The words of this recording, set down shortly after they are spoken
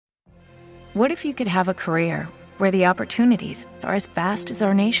What if you could have a career where the opportunities are as vast as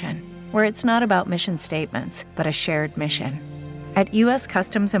our nation, where it's not about mission statements, but a shared mission? At U.S.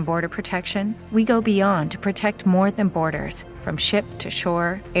 Customs and Border Protection, we go beyond to protect more than borders. From ship to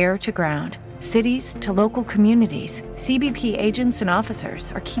shore, air to ground, cities to local communities, CBP agents and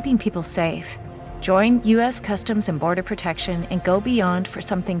officers are keeping people safe. Join U.S. Customs and Border Protection and go beyond for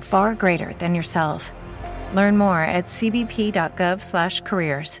something far greater than yourself. Learn more at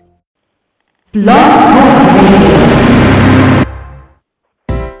cbp.gov/careers.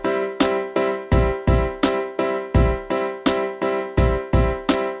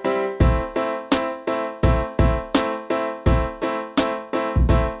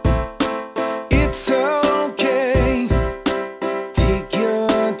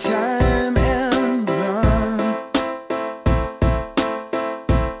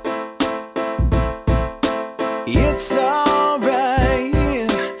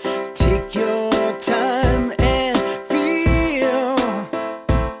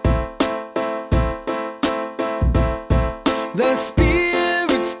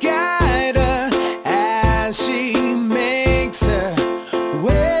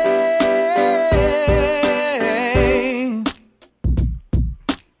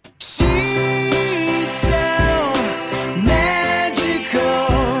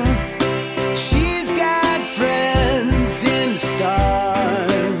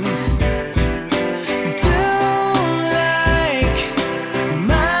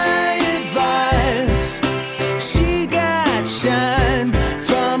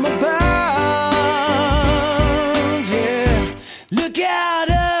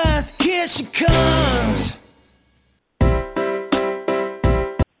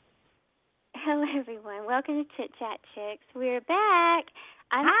 Welcome to Chit Chat Chicks. We're back.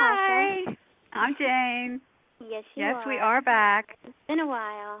 I'm Hi. Tasha. I'm Jane. Yes, Yes, we are back. It's been a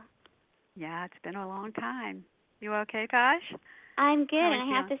while. Yeah, it's been a long time. You okay, Tosh? I'm good, and I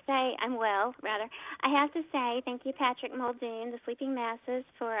have to say, I'm well, rather. I have to say thank you, Patrick Muldoon, the Sleeping Masses,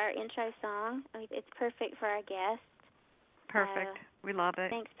 for our intro song. It's perfect for our guest. Perfect. We love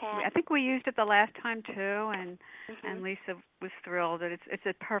it. Thanks, Pat. I think we used it the last time, too, and Lisa was thrilled that it's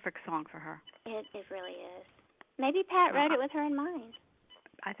a perfect song for her. It really is. Maybe Pat wrote it with her in mind.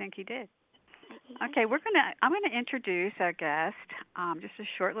 I think he did. Okay, I'm gonna introduce our guest, just a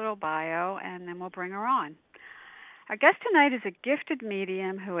short little bio, and then we'll bring her on. Our guest tonight is a gifted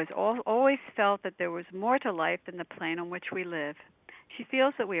medium who has always felt that there was more to life than the plane on which we live. She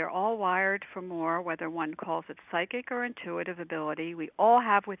feels that we are all wired for more, whether one calls it psychic or intuitive ability. We all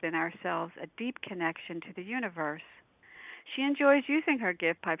have within ourselves a deep connection to the universe. She enjoys using her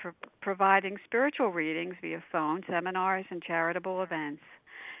gift by providing spiritual readings via phone, seminars, and charitable events.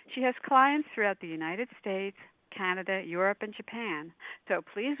 She has clients throughout the United States, Canada, Europe, and Japan. So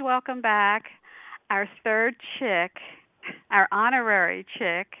please welcome back our third chick, our honorary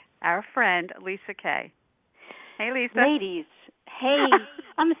chick, our friend, Lisa Kay. Hey, Lisa. Ladies, hey.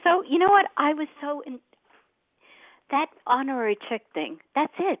 I'm so, you know what? I was so, that honorary chick thing,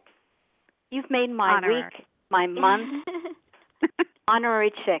 that's it. You've made my week, my month.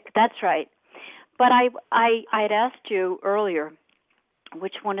 Honorary chick, that's right. But I'd asked you earlier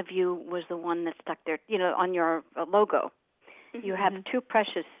which one of you was the one that stuck there, on your logo. Mm-hmm. You have two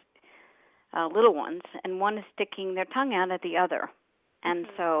precious little ones, and one is sticking their tongue out at the other. And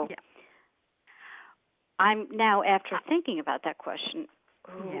so I'm now, after thinking about that question,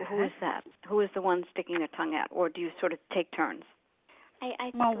 who is that? Who is the one sticking their tongue out? Or do you sort of take turns?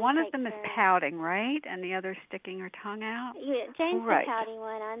 I well, one of them is pouting, right? And the other sticking her tongue out? Yeah, Jane's the pouting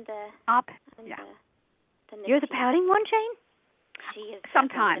one. I'm the... You're the pouting one, Jane? She is.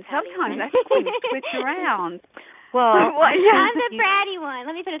 Sometimes. That's when you switch around. Well, I'm the bratty one.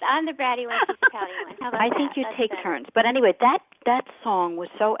 Let me put it. I'm the bratty one. She's the pouty one. How about I think you take turns. But anyway, that song was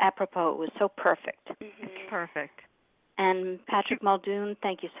so apropos. It was so perfect. Mm-hmm. It's perfect. And Patrick Muldoon,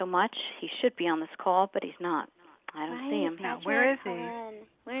 thank you so much. He should be on this call, but he's not. I don't see him. No, where is he?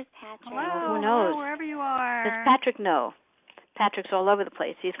 Where's Patrick? Hello, who knows? Hello, wherever you are. Does Patrick know? Patrick's all over the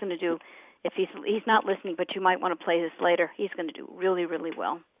place. He's going to do. If he's not listening, but you might want to play this later. He's going to do really, really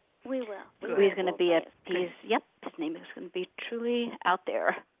well. We will. He's going to be his name is going to be truly out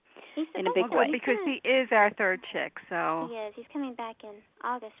there in a big way. Because he is our third chick, so. He is. He's coming back in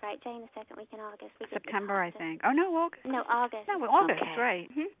August, right, Jane? The second week in August. September, I think. Oh, no, August. No, August. No, August, okay. Right.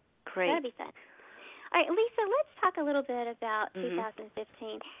 Mm-hmm. Great. That'll be fun. All right, Lisa, let's talk a little bit about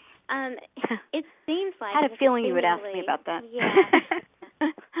 2015. It seems like... I had a feeling you would ask me about that. Yeah.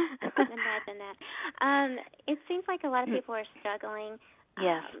 Imagine that. It seems like a lot of people are struggling.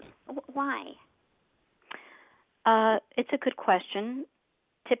 Yes. Why? It's a good question.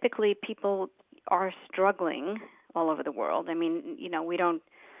 typically people are struggling all over the world. I mean,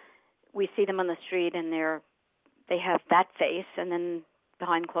 we see them on the street and they have that face, and then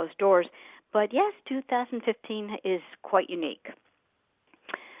behind closed doors. But yes, 2015 is quite unique.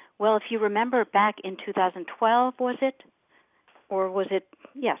 Well, if you remember back in 2012, was it? Or was it,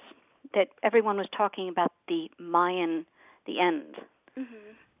 yes, that everyone was talking about the Mayan, the end.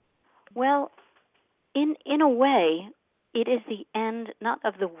 Mhm. Well, in a way, it is the end not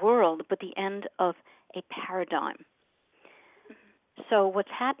of the world, but the end of a paradigm. So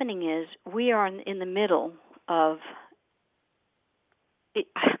what's happening is we are in the middle of it.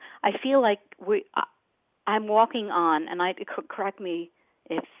 I feel like I'm walking on, and correct me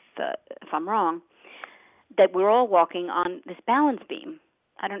if I'm wrong, that we're all walking on this balance beam.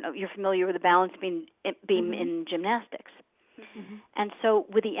 I don't know if you're familiar with the balance beam in gymnastics. Mm-hmm. And so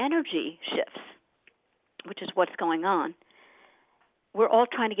with the energy shifts, which is what's going on, we're all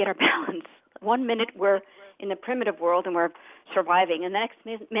trying to get our balance. 1 minute we're in the primitive world and we're surviving, and the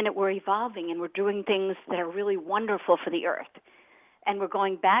next minute we're evolving and we're doing things that are really wonderful for the earth. And we're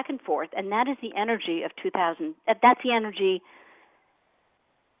going back and forth, and that is the energy of 2000. That's the energy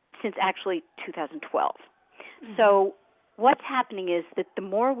since actually 2012. Mm-hmm. So what's happening is that the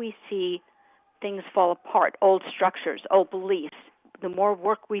more we see things fall apart, old structures, old beliefs, the more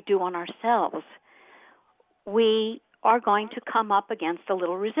work we do on ourselves, we are going to come up against a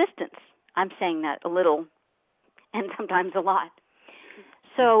little resistance. I'm saying that a little and sometimes a lot.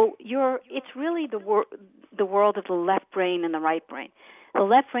 So it's really the world of the left brain and the right brain. The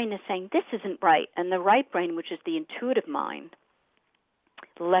left brain is saying, this isn't right. And the right brain, which is the intuitive mind,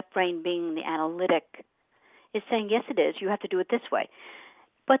 the left brain being the analytic, is saying, yes, it is. You have to do it this way.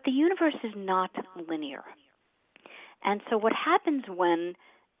 But the universe is not linear. And so what happens when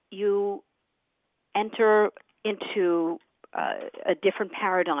you enter into a different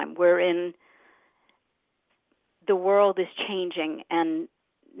paradigm wherein the world is changing and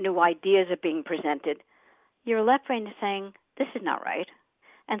new ideas are being presented, your left brain is saying, this is not right.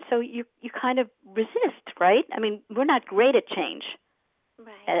 And so you kind of resist, right? I mean, we're not great at change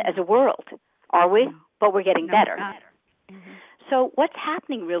as a world, are we? No. But we're getting better. Mm-hmm. So what's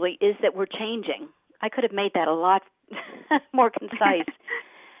happening really is that we're changing. I could have made that a lot more concise,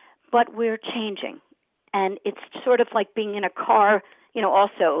 but we're changing. And it's sort of like being in a car,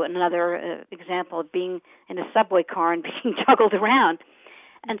 also another example of being in a subway car and being juggled around.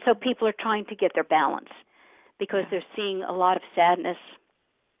 And so people are trying to get their balance because they're seeing a lot of sadness,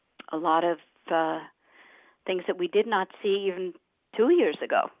 a lot of things that we did not see even 2 years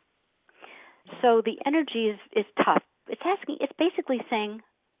ago. So the energy is tough. It's basically saying,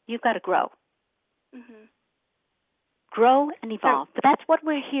 you've got to grow. Mm-hmm. Grow and evolve. But that's what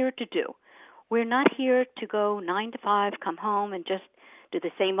we're here to do. We're not here to go 9 to 5, come home, and just do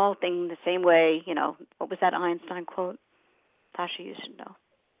the same old thing the same way. What was that Einstein quote? Tasha, you should know.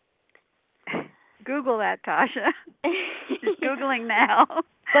 Google that, Tasha. She's Googling now.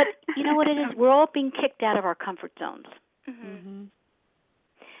 But you know what it is? We're all being kicked out of our comfort zones. Mm-hmm.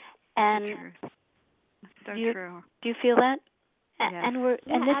 And so true. Do you feel that? Yes. And this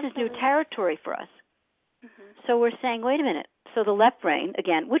absolutely. is new territory for us. Mm-hmm. So we're saying, wait a minute. So the left brain,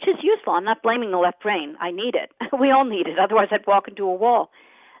 again, which is useful. I'm not blaming the left brain. I need it. We all need it. Otherwise, I'd walk into a wall.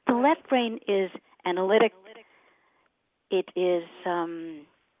 The left brain is analytic. It is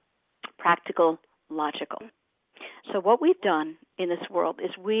practical, logical. So what we've done in this world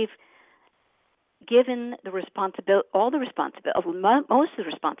is we've given the responsibility, most of the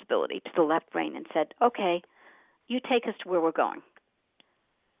responsibility to the left brain and said, okay, you take us to where we're going.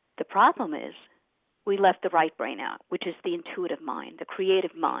 The problem is we left the right brain out, which is the intuitive mind, the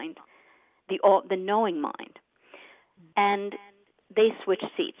creative mind, the knowing mind. And they switched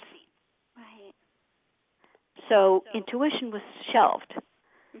seats. Right. So intuition was shelved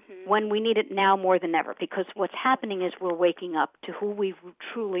when we need it now more than ever, because what's happening is we're waking up to who we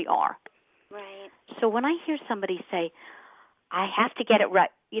truly are. Right. So when I hear somebody say, I have to get it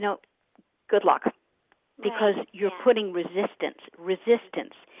right, good luck, because you're putting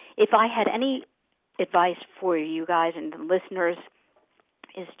resistance. If I had any advice for you guys and the listeners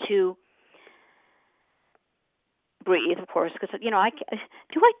is to breathe, of course, because, do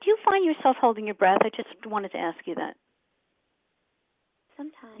you find yourself holding your breath? I just wanted to ask you that.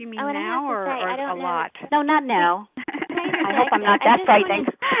 Sometimes. You mean now or a lot? No, not now. I hope I'm not that frightening.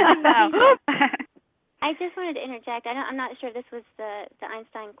 No. I just wanted to interject. I'm not sure this was the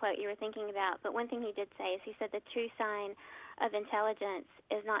Einstein quote you were thinking about, but one thing he did say is he said the true sign of intelligence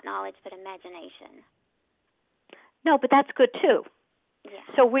is not knowledge but imagination. No, but that's good too. Yeah.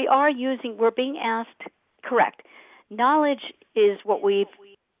 So we're being asked, correct. Knowledge is what we've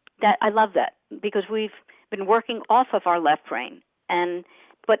That I love that, because we've been working off of our left brain,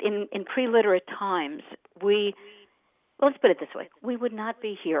 but in pre-literate times, let's put it this way: we would not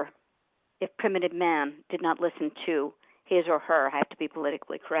be here if primitive man did not listen to his or her, I have to be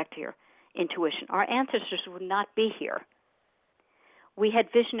politically correct here, intuition. Our ancestors would not be here. We had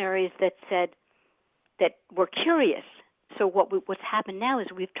visionaries that said that were curious. So what's happened now is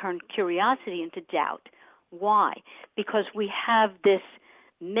we've turned curiosity into doubt. Why? Because we have this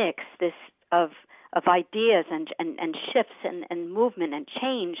mix, of ideas and shifts and movement and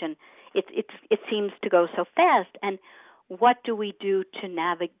change, and it seems to go so fast. And what do we do to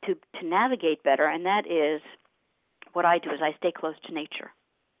navigate better? And that is, what I do is I stay close to nature.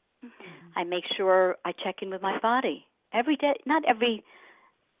 Mm-hmm. I make sure I check in with my body every day, not every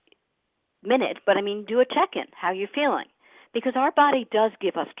minute, but I mean, do a check-in. How you feeling? Because our body does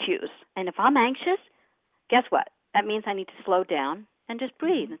give us cues. And if I'm anxious, guess what? That means I need to slow down and just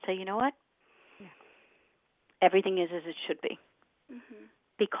breathe and say, you know what? Yeah. Everything is as it should be. Mm-hmm.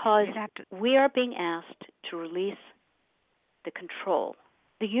 Because we are being asked to release the control.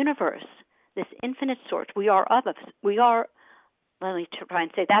 The universe, this infinite source, we are, let me try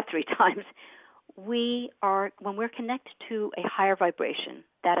and say that 3 times. We are, when we're connected to a higher vibration,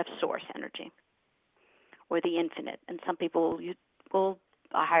 that of source energy, or the infinite, and some people will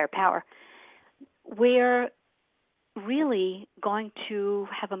a higher power, we're really going to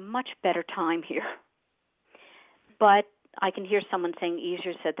have a much better time here. But I can hear someone saying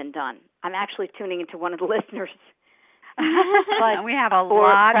easier said than done. I'm actually tuning into one of the listeners. But we have a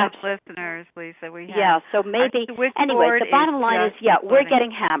lot of listeners, Lisa. Yeah, so maybe anyway. The bottom line is, we're getting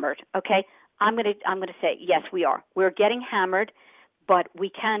hammered. Okay, I'm gonna say yes, we are. We're getting hammered, but we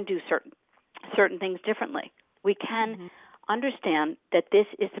can do certain things differently. We can understand that this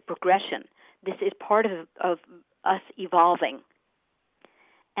is the progression. This is part of us evolving.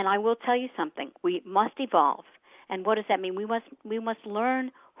 And I will tell you something. We must evolve. And what does that mean? We must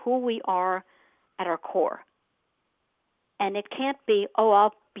learn who we are at our core. And it can't be,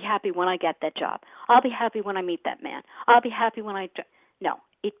 I'll be happy when I get that job. I'll be happy when I meet that man. I'll be happy when No,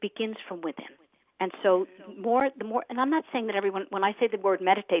 it begins from within. And so the more, and I'm not saying that everyone, when I say the word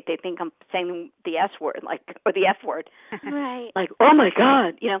meditate, they think I'm saying the S word, or the F word. Right. Like, oh my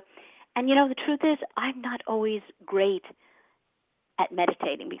God, And the truth is, I'm not always great at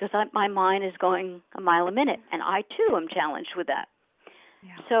meditating because my mind is going a mile a minute, and I too am challenged with that.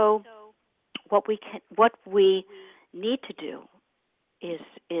 Yeah. So what we need to do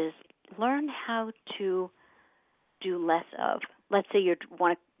is learn how to do less of. Let's say you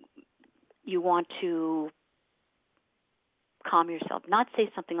want to calm yourself. Not say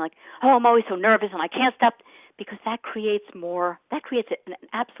something like, I'm always so nervous and I can't stop, because that creates an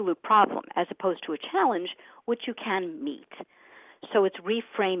absolute problem as opposed to a challenge which you can meet. So it's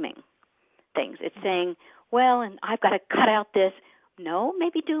reframing things. It's saying, and I've got to cut out this. No,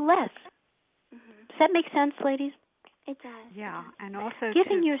 maybe do less. Mm-hmm. Does that make sense, ladies? It does. Yeah, and also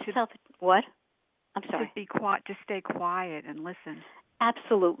giving yourself what? I'm sorry. To be quiet, to stay quiet and listen.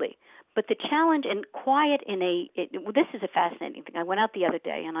 Absolutely. But the challenge and quiet this is a fascinating thing. I went out the other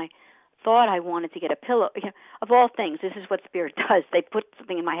day and I thought I wanted to get a pillow. Of all things, this is what Spirit does. They put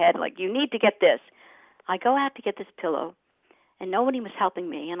something in my head like, you need to get this. I go out to get this pillow and nobody was helping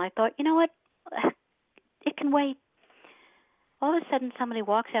me. And I thought, you know what? It can wait. All of a sudden somebody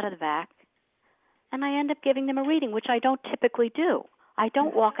walks out of the back and I end up giving them a reading, which I don't typically do. I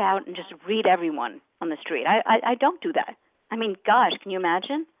don't walk out and just read everyone on the street. I don't do that. I mean, gosh, can you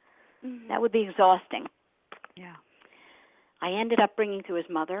imagine? Mm-hmm. That would be exhausting. Yeah. I ended up bringing to his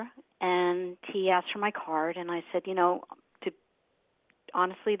mother, and he asked for my card, and I said,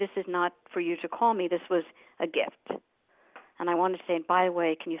 honestly, this is not for you to call me. This was a gift. And I wanted to say, by the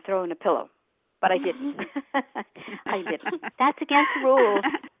way, can you throw in a pillow? But I didn't. I didn't. That's against the rules.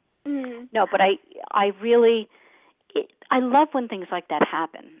 Mm-hmm. No, but I really, I love when things like that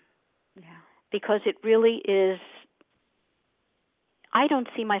happen. Yeah. Because it really is, I don't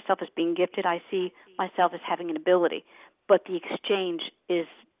see myself as being gifted. I see myself as having an ability. But the exchange is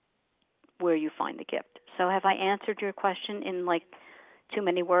where you find the gift. So have I answered your question in too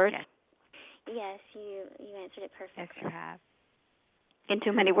many words? Yes, you answered it perfectly. Yes, you have. In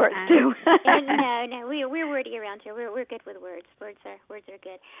too many words too. No, we're wordy around here. We're good with words. Words are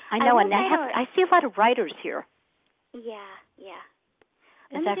good. I know, and I see a lot of writers here. Yeah.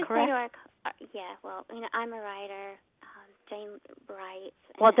 Is that correct? I'm a writer. Jane writes.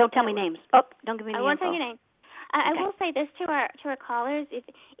 Well, don't tell me names. Oh, don't give me names. I won't tell you names. I will say this to our callers: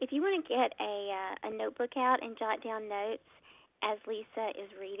 if you want to get a notebook out and jot down notes as Lisa is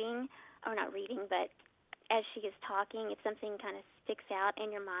reading, or not reading, but as she is talking, if something kind of sticks out in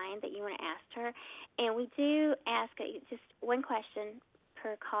your mind that you want to ask her. And we do ask just one question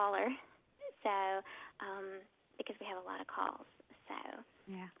per caller, so because we have a lot of calls. So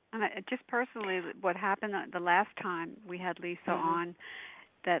yeah, and just personally, what happened the last time we had Lisa on,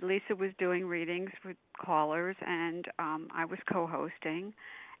 that Lisa was doing readings with callers, and I was co-hosting,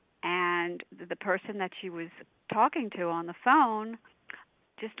 and the person that she was talking to on the phone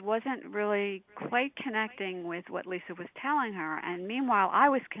just wasn't really quite connecting with what Lisa was telling her, and meanwhile I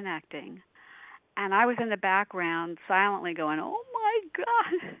was connecting, and I was in the background silently going, "Oh my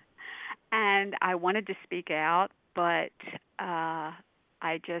God," and I wanted to speak out, but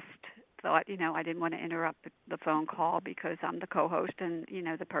I just thought, I didn't want to interrupt the phone call because I'm the co-host, and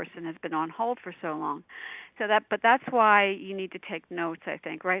the person has been on hold for so long. But that's why you need to take notes, I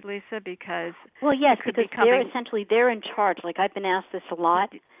think, right, Lisa? Because yes, because they're in charge. Like, I've been asked this a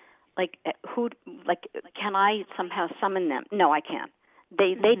lot. Like, can I somehow summon them? No, I can't.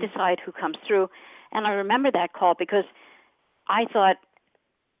 They decide who comes through. And I remember that call because I thought,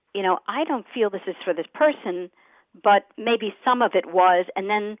 I don't feel this is for this person, but maybe some of it was. And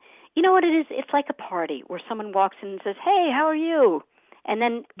then, you know what it is? It's like a party where someone walks in and says, "Hey, how are you?" And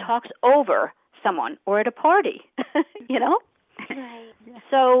then talks over someone, or at a party, Right.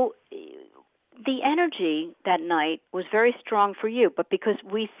 So the energy that night was very strong for you, but because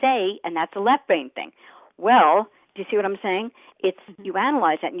we say, and that's a left brain thing, well, do you see what I'm saying? It's you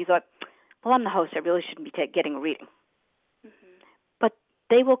analyze that and you thought, well, I'm the host, I really shouldn't be getting a reading. But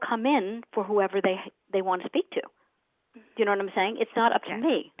they will come in for whoever they want to speak to. Do you know what I'm saying? It's not up to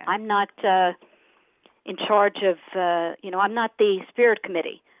me. Yeah. I'm not in charge of, I'm not the spirit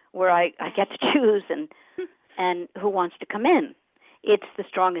committee where I get to choose and who wants to come in. It's the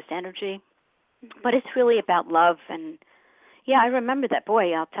strongest energy. But it's really about love. And, I remember that.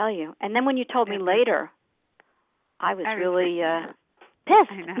 Boy, I'll tell you. And then when you told me later, I was really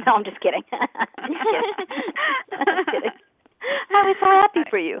pissed. No, I'm just kidding. I'm just kidding. I was so happy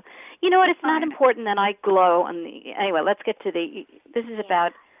for you. You know what? It's not important that I glow on the... Anyway, let's get to the... This is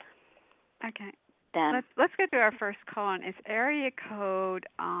about... Okay. Them. Let's get to our first call. It's area code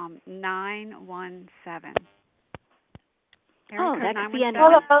 917. That's the end.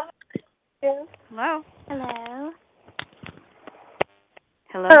 Hello. Hello. Hello. Hello.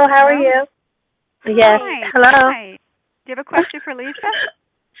 Hello, how are you? Yes. Hi. Hello. Hi. Do you have a question for Lisa?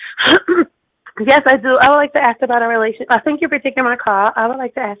 Yes, I do. I would like to ask about a relationship. Thank you for taking my call. I would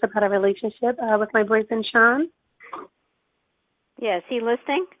like to ask about a relationship with my boyfriend, Sean. Yeah, is he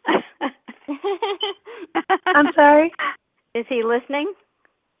listening? I'm sorry? Is he listening?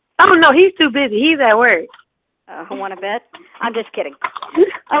 Oh, no, he's too busy. He's at work. Want to bet? I'm just kidding.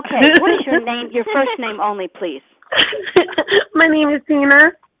 Okay, what is your name? Your first name only, please. My name is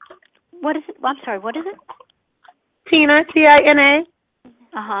Tina. What is it? I'm sorry, what is it? Tina, Tina.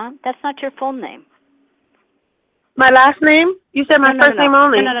 That's not your full name. My last name? You said my first name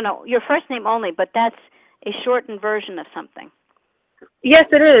only. No. Your first name only, but that's a shortened version of something. Yes,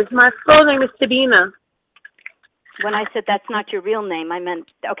 it is. My full name is Sabina. When I said that's not your real name, I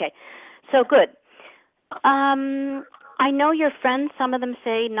meant, okay. So good. I know your friends, some of them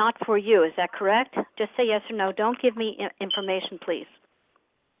say not for you. Is that correct? Just say yes or no. Don't give me information, please.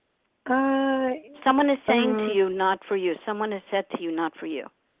 Someone is saying to you, not for you. Someone has said to you, not for you.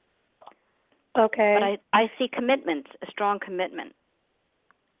 Okay. But I see commitment, a strong commitment.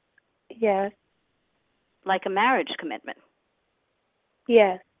 Yes. Like a marriage commitment.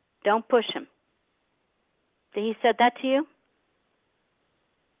 Yes. Don't push him. He said that to you?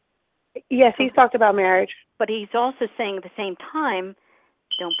 Yes, he's talked about marriage. But he's also saying at the same time,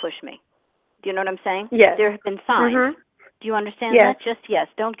 don't push me. Do you know what I'm saying? Yes. There have been signs. Mm-hmm. Do you understand yes. that? Just yes.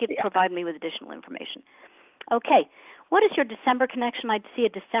 Don't provide me with additional information. Okay. What is your December connection? I'd see a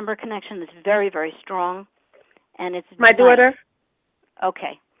December connection that's very, very strong. And it's my daughter.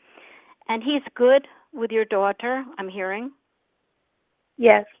 Okay. And he's good with your daughter, I'm hearing?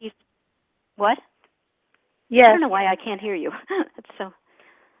 Yes. What? Yes. I don't know why I can't hear you. That's so...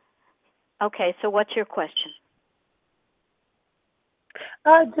 Okay, so what's your question?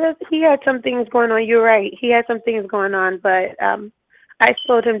 He had some things going on. You're right. He had some things going on, but I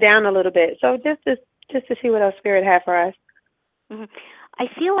slowed him down a little bit. So just to see what our spirit had for us. Mm-hmm. I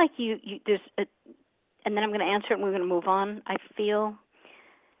feel like there's and then I'm going to answer it and we're going to move on. I feel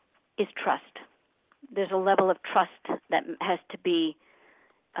is trust. There's a level of trust that has to be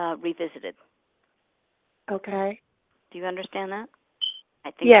revisited. Okay. Do you understand that?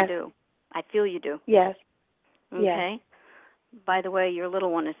 I think yes. you do. I feel you do. Yes. Okay. Yes. By the way, your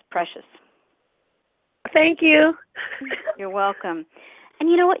little one is precious. Thank you. You're welcome. And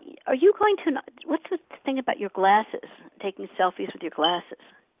you know what? Are you going to? What's the thing about your glasses? Taking selfies with your glasses.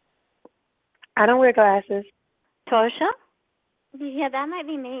 I don't wear glasses. Tosha? Yeah, that might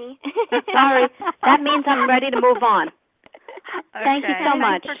be me. Sorry, that means I'm ready to move on. Okay. Thank you so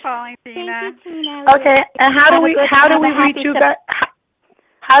much. Thanks for calling, Tina. Thank you, Tina. Okay, and how do we reach you guys?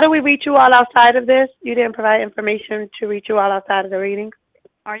 How do we reach you all outside of this? You didn't provide information to reach you all outside of the readings?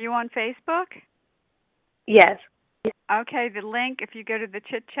 Are you on Facebook? Yes. Okay, the link, if you go to the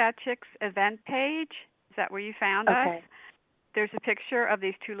Chit Chat Chicks event page, is that where you found Okay. us? There's a picture of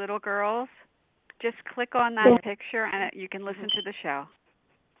these two little girls. Just click on that picture and you can listen to the show.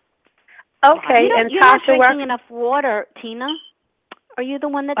 Okay, and you're not Tasha, drinking enough water, Tina. Are you the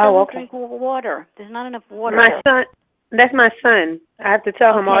one that doesn't drink water? There's not enough water. That's my son. I have to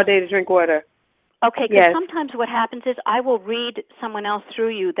tell him all day to drink water. Okay, because sometimes what happens is I will read someone else through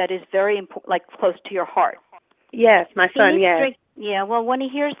you that is very like close to your heart. Yes, my son, yes. Yeah, well, when he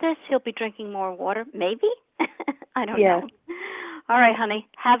hears this, he'll be drinking more water. Maybe? I don't know. All right, honey.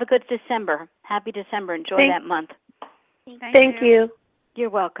 Have a good December. Happy December. Enjoy that month. Thank you. You're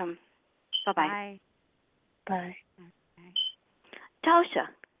welcome. Bye-bye. Bye. Tasha,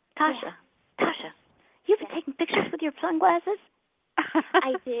 you've been taking pictures with your sunglasses?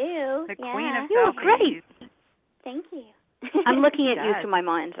 I do. The queen of you look great. Thank you. I'm looking at you through my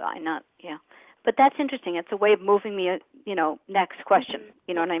mind's eye, But that's interesting. It's a way of moving me, next question.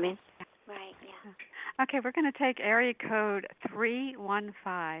 You know what I mean? Right, yeah. Okay, we're going to take area code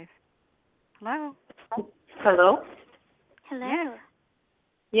 315. Hello? Hello? Hello. Yes.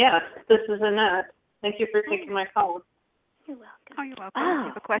 Yes, this is Annette. Thank you for taking my call. You're welcome. Oh, you're welcome. You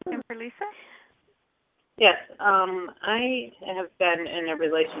have a question for Lisa? Yes, I have been in a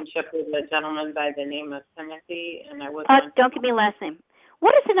relationship with a gentleman by the name of Timothy, and I was don't give me a last name.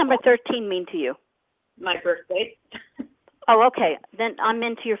 What does the number 13 mean to you? my birthday. Oh, okay. Then I'm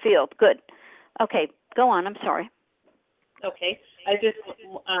into your field. Good. Okay, go on. I'm sorry. Okay. I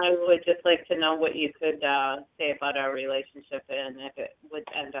would just like to know what you could say about our relationship and if it would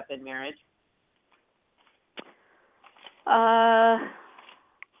end up in marriage.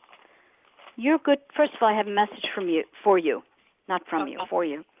 You're good. First of all, I have a message for you, not from you, for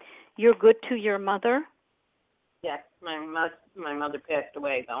you. You're good to your mother? Yes, my mother passed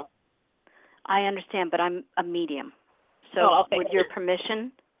away, though. I understand, but I'm a medium. So with your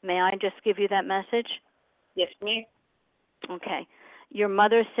permission, may I just give you that message? Yes, ma'am. Okay. Your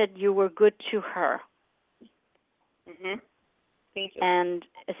mother said you were good to her. Mm-hmm. Thank you. And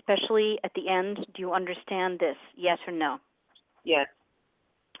especially at the end, do you understand this, yes or no? Yes.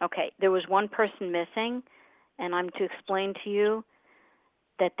 Okay. There was one person missing, and I'm to explain to you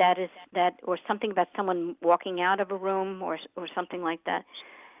that is or something about someone walking out of a room or something like that.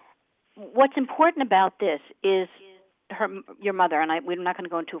 What's important about this is your mother, and we're not going to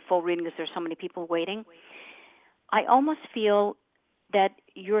go into a full reading because there's so many people waiting. I almost feel that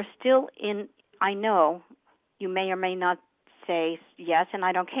you're still in, I know you may or may not say yes, and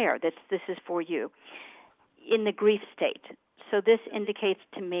I don't care. This is for you, in the grief state. So this indicates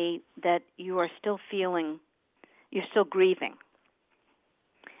to me that you are still you're still grieving.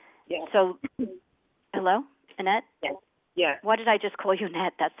 Yes. So, hello, Annette? Yes. Yes. Why did I just call you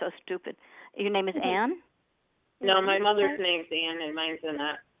Annette? That's so stupid. Your name is Anne? No, my mother's name's Anne and mine's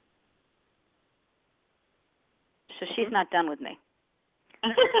Annette. So she's not done with me.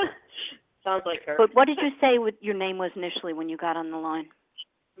 Sounds like her. But what did you say your name was initially when you got on the line?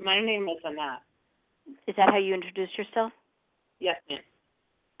 My name is Annette. Is that how you introduced yourself? Yes, ma'am.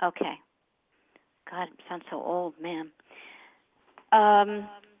 Okay. God, it sounds so old, man.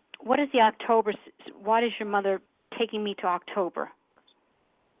 What is the October? Why is your mother taking me to October?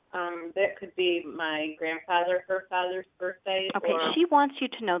 That could be my grandfather, her father's birthday. Okay, she wants you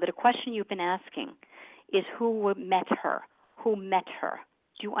to know that a question you've been asking is who met her. Who met her?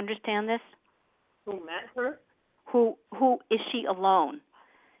 Do you understand this? Who met her? Who is she alone?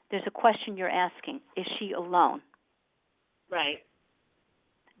 There's a question you're asking. Is she alone? Right.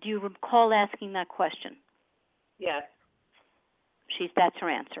 Do you recall asking that question? Yes. That's her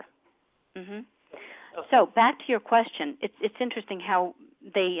answer. Mm-hmm. Okay. So back to your question. It's interesting how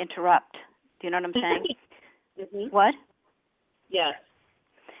they interrupt. Do you know what I'm saying? Mm-hmm. What? Yes.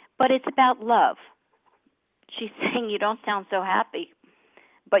 But it's about love. She's saying you don't sound so happy,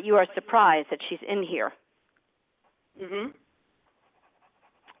 but you are surprised that she's in here. Mm-hmm.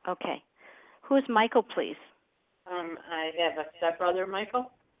 Okay. Who is Michael, please? I have a stepbrother,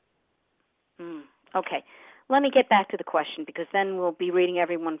 Michael. Okay. Let me get back to the question because then we'll be reading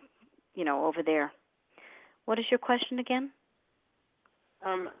everyone, over there. What is your question again?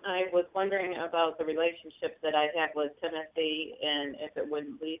 I was wondering about the relationship that I had with Timothy and if it would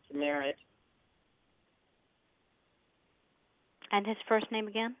lead to marriage. And his first name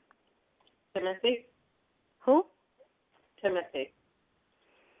again? Timothy? Who? Timothy.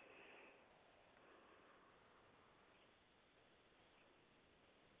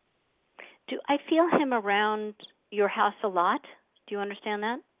 Do I feel him around your house a lot? Do you understand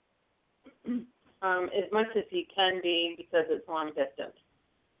that? As much as he can be because it's long distance.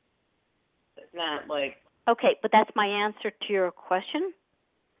 It's not like... Okay, but that's my answer to your question.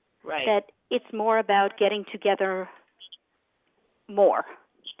 Right. That it's more about getting together more.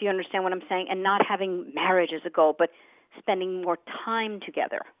 Do you understand what I'm saying? And not having marriage as a goal, but spending more time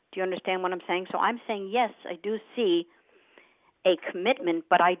together. Do you understand what I'm saying? So I'm saying, yes, I do see a commitment,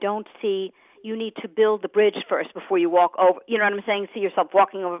 but I don't see you need to build the bridge first before you walk over. You know what I'm saying? See yourself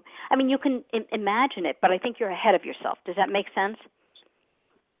walking over. I mean, you can imagine it, but I think you're ahead of yourself. Does that make sense?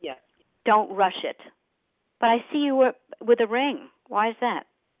 Yes. Don't rush it. But I see you with a ring. Why is that?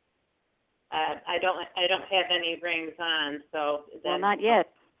 I don't have any rings on, so... Well, not yet.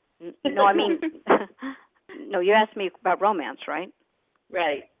 No, I mean, no, you asked me about romance, right?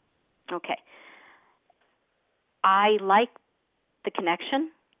 Right. Okay. I like the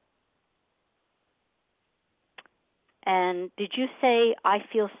connection. And did you say, I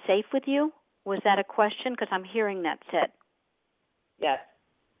feel safe with you? Was that a question? Because I'm hearing that said. Yes.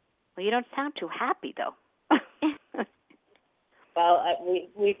 Well, you don't sound too happy, though. Well,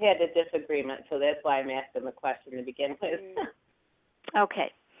 we've had a disagreement, so that's why I'm asking the question to begin with.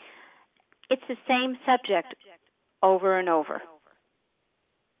 Okay. It's the same subject over and over.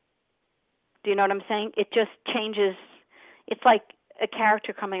 Do you know what I'm saying? It just changes. It's like a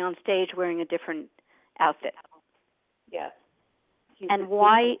character coming on stage wearing a different outfit. Yes. And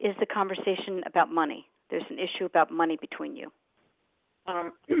why is the conversation about money? There's an issue about money between you.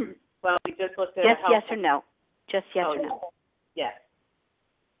 Well, we just looked at Just yes or no. Just yes or no. Yes.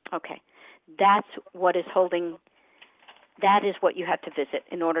 Okay. That's what is holding, that is what you have to visit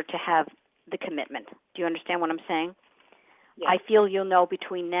in order to have the commitment. Do you understand what I'm saying? Yes. I feel you'll know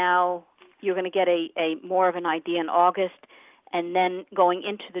between now, you're going to get a more of an idea in August, and then going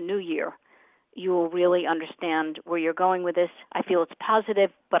into the new year, you will really understand where you're going with this. I feel it's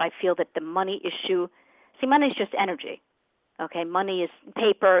positive, but I feel that the money issue, see, money is just energy. Okay, money is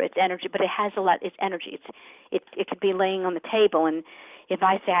paper, it's energy, but it has a lot, it's energy. It could be laying on the table, and if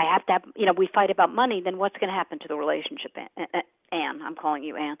I say I have to have, we fight about money, then what's going to happen to the relationship, Anne? I'm calling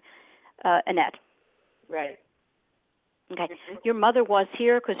you Anne. Annette. Right. Okay. Mm-hmm. Your mother was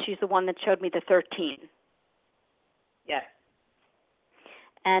here because she's the one that showed me the 13. Yes.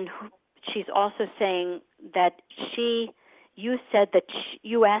 And she's also saying that you said that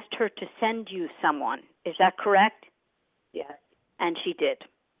you asked her to send you someone. Is that correct? Yes. And she did.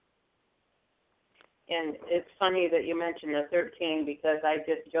 And it's funny that you mentioned the 13 because I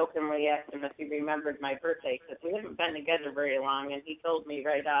just jokingly asked him if he remembered my birthday because we haven't been together very long, and he told me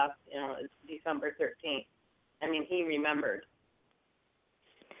right off, it's December 13th. I mean, he remembered.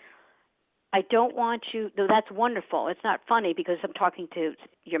 I don't want you, though that's wonderful. It's not funny because I'm talking to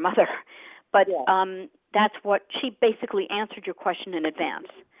your mother, but yeah. That's what, she basically answered your question in advance,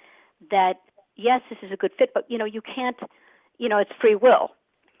 that yes, this is a good fit, but, you can't, it's free will.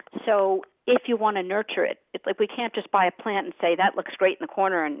 So if you want to nurture it, it's like we can't just buy a plant and say, that looks great in the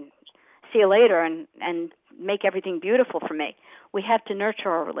corner and see you later and make everything beautiful for me. We have to nurture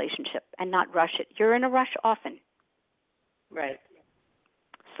our relationship and not rush it. You're in a rush often. Right.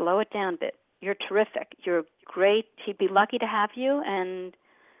 Slow it down a bit. You're terrific. You're great. He'd be lucky to have you,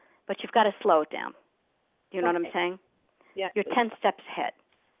 but you've got to slow it down. You know what I'm saying? Yeah. You're 10 steps ahead.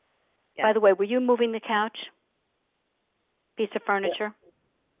 Yeah. By the way, were you moving the couch? Piece of furniture?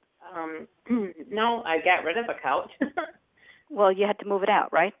 No, I got rid of a couch. Well, you had to move it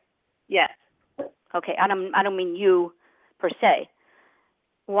out, right? Yes. Okay, I don't mean you per se.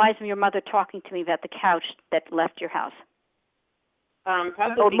 Why is your mother talking to me about the couch that left your house?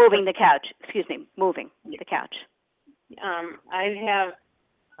 Probably moving the couch. Excuse me, moving the couch. I have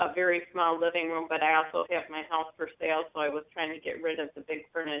a very small living room, but I also have my house for sale, so I was trying to get rid of the big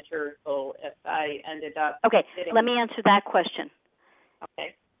furniture, so if I ended up... Okay, let me answer that question.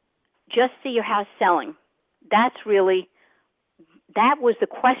 Okay. Just see your house selling. That was the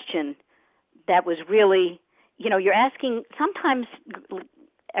question that was really, you're asking, sometimes,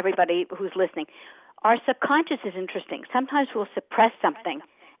 everybody who's listening, our subconscious is interesting. Sometimes we'll suppress something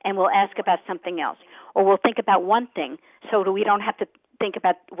and we'll ask about something else. Or we'll think about one thing so that we don't have to think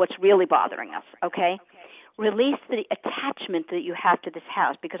about what's really bothering us, okay? Release the attachment that you have to this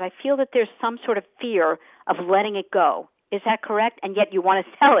house because I feel that there's some sort of fear of letting it go Is that correct? And yet you want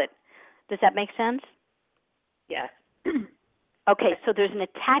to sell it. Does that make sense? Yes. Okay, so there's an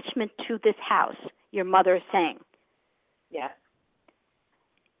attachment to this house, your mother is saying. Yes.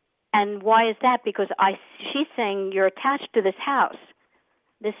 And why is that? Because she's saying you're attached to this house.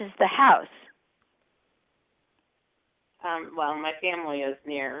 This is the house. Well, my family is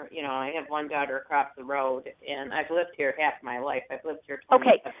near, I have one daughter across the road, and I've lived here half my life. I've lived here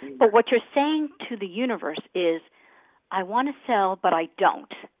 27 years. But what you're saying to the universe is, I want to sell, but I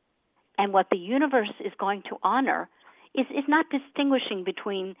don't. And what the universe is going to honor is not distinguishing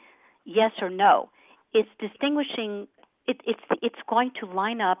between yes or no. It's distinguishing, it's going to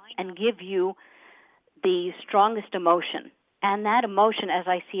line up and give you the strongest emotion. And that emotion, as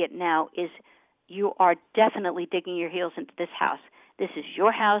I see it now, is you are definitely digging your heels into this house. This is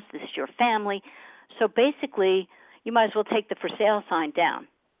your house. This is your family. So basically, you might as well take the for sale sign down.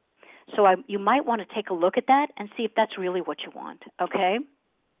 So you might want to take a look at that and see if that's really what you want, okay?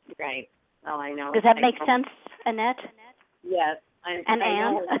 Right. Oh, I know. Does that make sense, Annette? Yes. And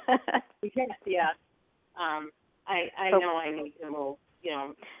Anne? Yes. I know I need to move,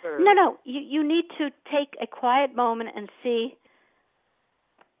 for... No. You need to take a quiet moment and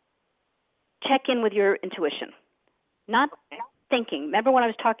check in with your intuition. Not thinking. Remember when I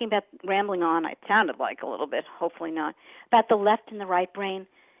was talking about rambling on, it sounded like a little bit, hopefully not, about the left and the right brain?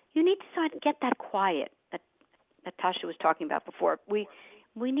 You need to sort of get that quiet that Tasha was talking about before. We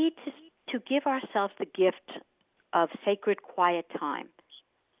need to give ourselves the gift of sacred quiet time.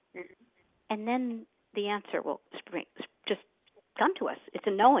 And then the answer will just come to us. It's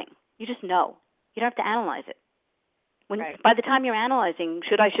a knowing. You just know. You don't have to analyze it. Right. By the time you're analyzing,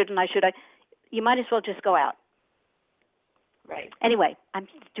 should I, shouldn't I, you might as well just go out. Right. Anyway,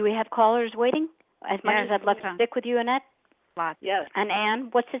 do we have callers waiting? As much as I'd love to stick with you, Annette? Lots. Yes. And Anne?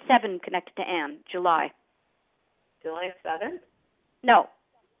 What's the 7 connected to Anne? July 7th? No,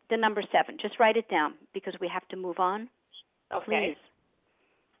 the number 7. Just write it down because we have to move on. Okay. Please.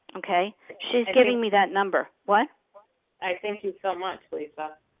 Okay? She's giving me that number. What? I thank you so much,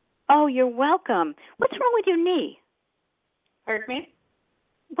 Lisa. Oh, you're welcome. What's wrong with your knee? Pardon me?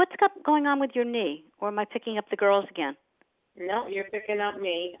 What's going on with your knee? Or am I picking up the girls again? No, you're picking up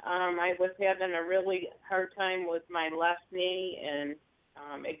me. I was having a really hard time with my left knee, and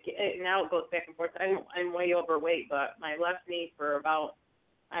now it goes back and forth. I'm way overweight, but my left knee for about,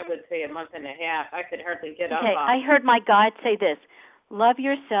 I would say, a month and a half, I could hardly get up. Okay, I heard my guide say this. Love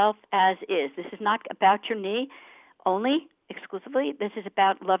yourself as is. This is not about your knee only, exclusively. This is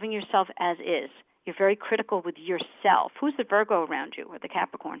about loving yourself as is. You're very critical with yourself. Who's the Virgo around you, or the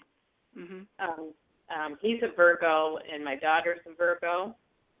Capricorn? Mm-hmm. He's a Virgo, and my daughter's a Virgo,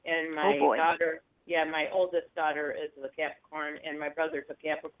 and my daughter, my oldest daughter is a Capricorn, and my brother's a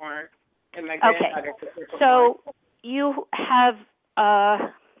Capricorn, and my granddaughter's a Capricorn. So you have,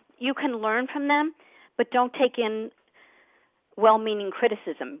 you can learn from them, but don't take in well-meaning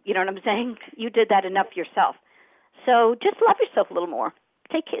criticism. You know what I'm saying? You did that enough yourself. So just love yourself a little more.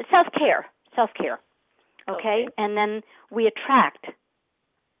 Take self-care. Okay? And then we attract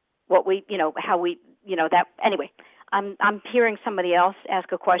what we, how we, that. Anyway, I'm hearing somebody else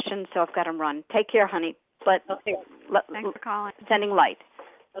ask a question, so I've got to run. Take care, honey. Thanks for calling. Sending light.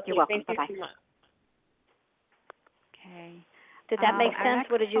 Okay, you're welcome. Thank Bye-bye. You so much. Okay. Did that make sense?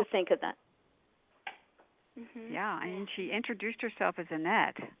 What did you think of that? Mm-hmm. Yeah, and she introduced herself as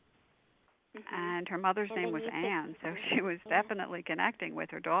Annette, and her mother's name was Anne, so she was definitely connecting with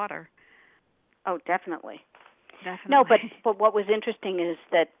her daughter. Oh, definitely. Definitely. No, but what was interesting is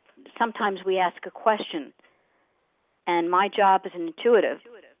that sometimes we ask a question, and my job as an intuitive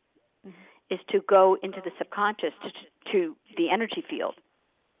is to go into the subconscious, to the energy field,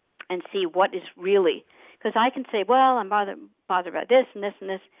 and see what is really, because I can say, well, I'm bothered about this and this and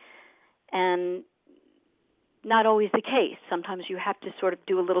this, and not always the case. Sometimes you have to sort of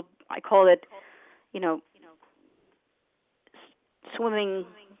do a little, I call it, swimming,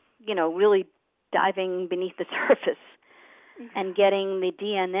 really diving beneath the surface and getting the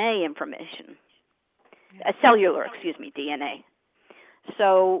DNA information, cellular, DNA.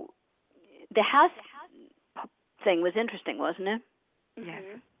 So the house thing was interesting, wasn't it? Yes,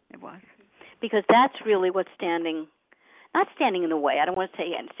 it was. Because that's really what's not standing in the way. I don't want to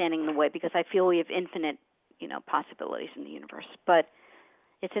say standing in the way because I feel we have infinite, possibilities in the universe. But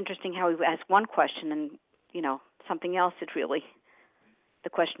it's interesting how we ask one question and, something else is really the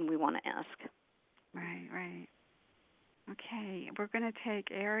question we want to ask. Right. Okay, we're going to take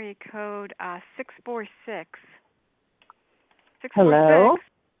area code 646. 646. Hello.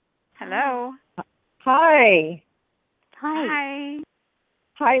 Hello. Hi. Hi.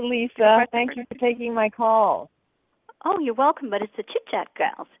 Hi, Lisa. Thank you for taking my call. Oh, you're welcome, but it's the Chit Chat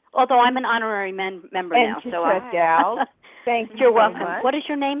Gals. Although I'm an honorary member And now, Chit so Chat Gals. Thank you you're so welcome. much. What is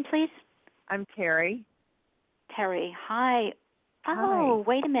your name, please? I'm Terry. Terry. Hi. Hi. Oh,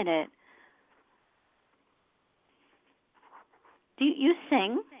 wait a minute. Do you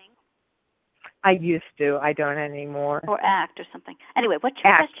sing I used to. I don't anymore. or act or something? Anyway, what's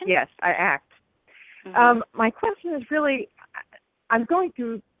your Act. question? Yes, I act. Mhm. My question is really, I'm going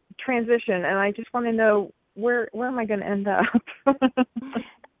through transition, and I just want to know where am I going to end up?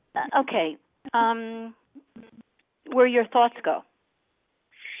 Okay. Where your thoughts go?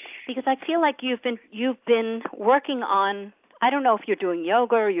 Because I feel like you've been working on. I don't know if you're doing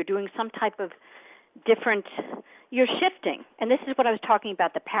yoga or you're doing some type of different. You're shifting, and this is what I was talking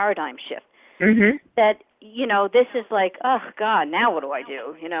about, the paradigm shift. Mhm. That this is like, oh God, now what do I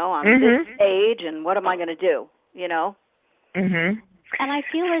do? I'm this age, and what am I going to do? Mhm. And I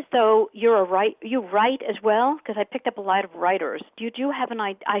feel as though you write as well, because I picked up a lot of writers. Do you have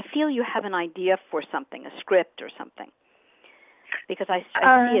I feel you have an idea for something, a script or something, because I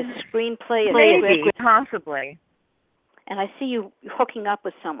see a screenplay, maybe, possibly. and I see you hooking up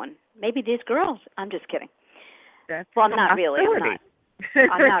with someone. Maybe these girls. I'm just kidding. That's well, I'm not really.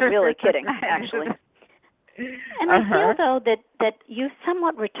 I'm not really kidding, actually. And I feel though that you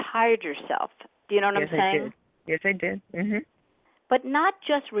somewhat retired yourself. Do you know what I'm saying? Yes, I did. Mhm. But not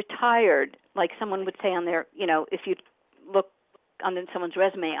just retired, like someone would say on their, if you look on someone's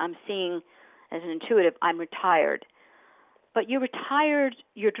resume, I'm seeing as an intuitive, I'm retired. But you retired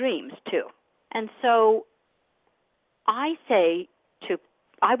your dreams too. And so I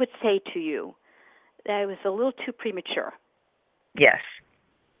would say to you that it was a little too premature. Yes.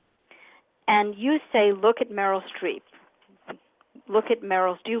 And you say, look at Meryl Streep. Do you look at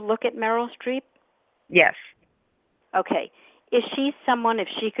Meryl Streep? Yes. Okay. Is she someone, if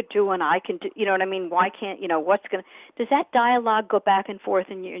she could do and I can do, you know what I mean? Why can't, does that dialogue go back and forth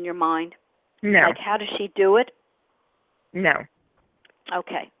in your mind? No. Like, how does she do it? No.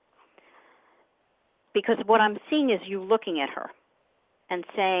 Okay. Because what I'm seeing is you looking at her and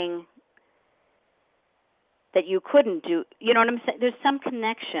saying that you couldn't do, you know what I'm saying? There's some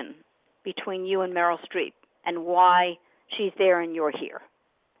connection between you and Meryl Streep and why she's there and you're here.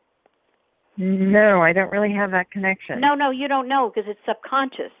 No, I don't really have that connection. No, you don't know because it's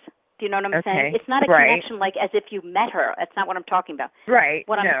subconscious. Do you know what I'm saying? It's not a connection like as if you met her. That's not what I'm talking about. Right.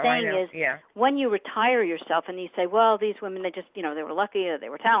 What I'm saying is when you retire yourself and you say, well, these women, they just, they were lucky or they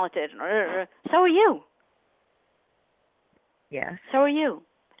were talented. So are you. Yes. So are you.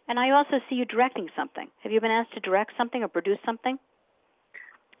 And I also see you directing something. Have you been asked to direct something or produce something?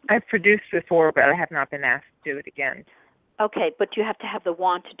 I've produced before, but I have not been asked to do it again. Okay, but you have to have the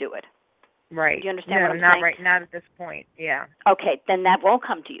want to do it. Right. Do you understand what I'm not saying? Right. Not at this point. Yeah. Okay, then that won't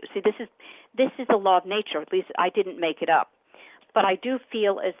come to you. See, this is the law of nature. At least I didn't make it up. But I do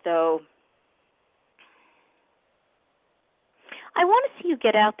feel as though I want to see you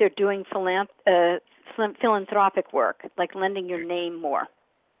get out there doing philanthropic work, like lending your name more.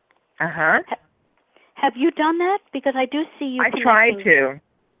 Have you done that? Because I do see you. I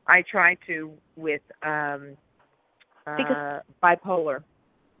tried to with bipolar.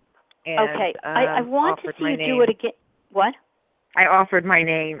 And, okay, I want to see you do it again. What? I offered my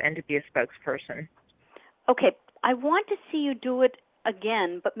name and to be a spokesperson. Okay, I want to see you do it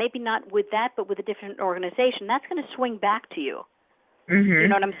again, but maybe not with that, but with a different organization. That's going to swing back to you. Mm-hmm. You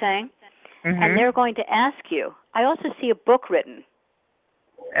know what I'm saying? Mm-hmm. And they're going to ask you. I also see a book written.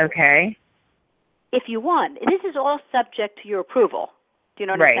 Okay. If you want. This is all subject to your approval. Do you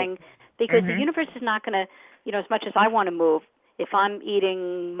know what I'm saying? Because the universe is not going to, as much as I want to move, if I'm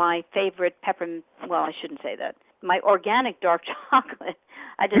eating my favorite peppermint, well, I shouldn't say that, my organic dark chocolate,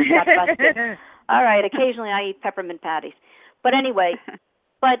 I just got busted. All right, occasionally I eat peppermint patties. But anyway,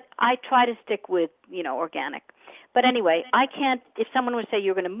 but I try to stick with, organic. But anyway, I can't, if someone would say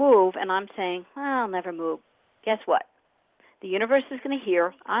you're going to move, and I'm saying, well, I'll never move, guess what? The universe is going to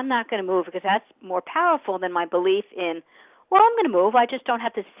hear, I'm not going to move because that's more powerful than my belief in, well, I'm going to move, I just don't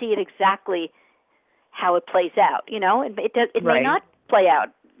have to see it exactly how it plays out, It may not play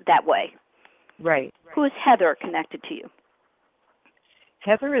out that way. Right. Who is Heather connected to you?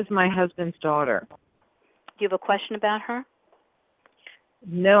 Heather is my husband's daughter. Do you have a question about her?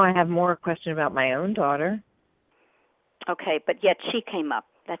 No, I have more a question about my own daughter. Okay, but yet she came up.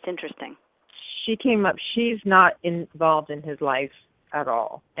 That's interesting. She came up. She's not involved in his life at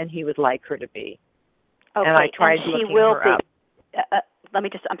all, and he would like her to be. Okay, and I tried and looking her up. I'm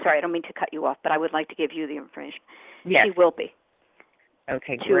sorry, I don't mean to cut you off, but I would like to give you the information. Yes. She will be.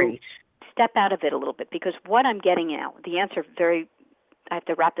 Okay, great. Step out of it a little bit, because what I'm getting at, the answer I have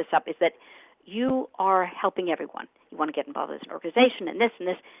to wrap this up, is that you are helping everyone. you want to get involved as an organization and this,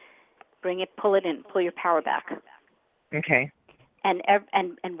 bring it, pull it in, pull your power back. Okay. And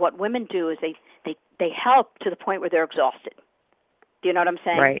what women do is they help to the point where they're exhausted. Do you know what I'm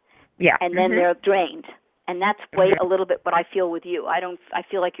saying? Right. Yeah. And then they're drained. And that's a little bit what I feel with you. I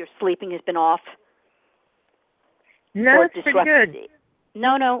feel like your sleeping has been off. No, it's pretty good.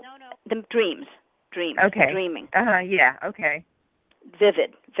 No. The dreams. Okay. Dreaming. Yeah. Okay.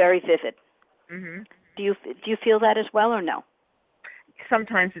 Vivid. Very vivid. Mhm. Do you feel that as well or no?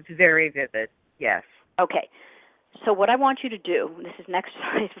 Sometimes it's very vivid. Yes. Okay. So what I want you to do, this is an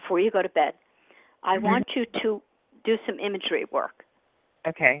exercise before you go to bed, I want you to do some imagery work.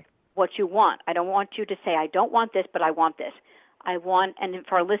 Okay. What you want. I don't want you to say, I don't want this, but I want this. I want, and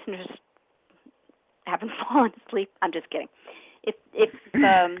for our listeners haven't fallen asleep, I'm just kidding.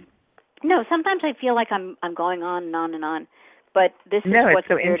 No, sometimes I feel like I'm going on and on and on, but this is what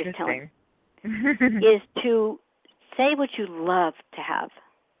so Spirit is telling is to say what you love to have.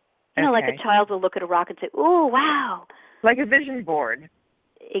 You know, like a child will look at a rock and say, "Ooh, wow!" Like a vision board.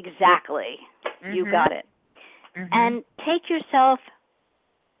 Exactly. You got it. And take yourself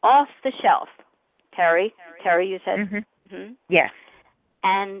off the shelf, Terry. Terry, you said. Yes.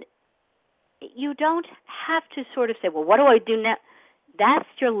 And you don't have to sort of say, "Well, what do I do now?" That's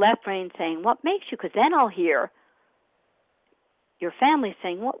your left brain saying, "What makes you?" Because then I'll hear your family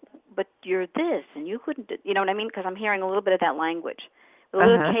saying, "What? But you're this, and you couldn't." You know what I mean? Because I'm hearing a little bit of that language. A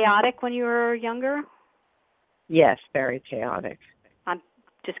little chaotic when you were younger? Yes, very chaotic. I'm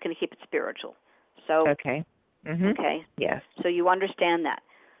just going to keep it spiritual. So okay. Okay. Yes. So you understand that.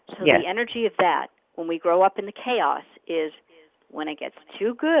 So the energy of that, when we grow up in the chaos, is when it gets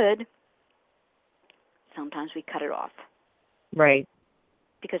too good, sometimes we cut it off. Right.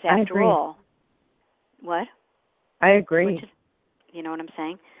 Because after all, what? I agree. You know what I'm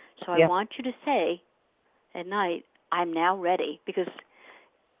saying? So I want you to say at night, I'm now ready, because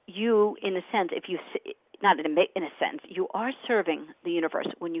you, in a sense, if you, not in a sense, you are serving the universe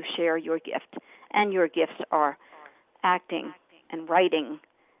when you share your gift. And your gifts are acting and writing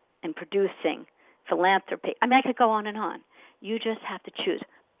and producing, philanthropy. I mean, I could go on and on. You just have to choose.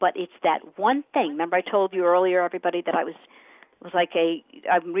 But it's that one thing. Remember I told you earlier, everybody, that it was like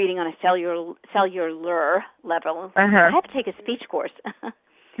I'm reading on a cellular level. I have to take a speech course.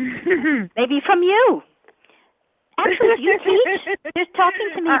 Maybe from you. Actually, do you teach? They're talking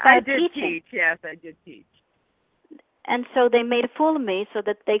to me about teaching. I did teach. Yes, I did teach. And so they made a fool of me so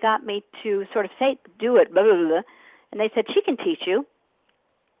that they got me to sort of say, do it, blah, blah, blah. And they said, she can teach you.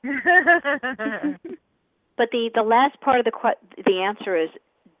 But the last part of the answer is,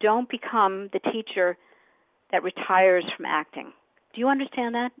 don't become the teacher that retires from acting. Do you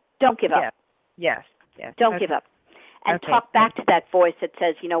understand that? Don't give up. Yes. Don't give up. And talk back to that voice that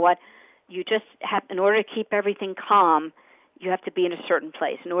says, you know what, you just have, in order to keep everything calm, you have to be in a certain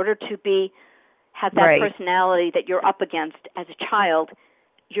place. In order to have that personality that you're up against as a child,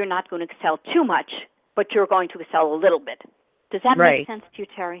 you're not going to excel too much, but you're going to excel a little bit. Does that make sense to you,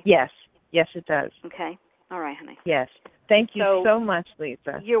 Terry? Yes. Yes, it does. Okay. All right, honey. Yes. Thank you so much,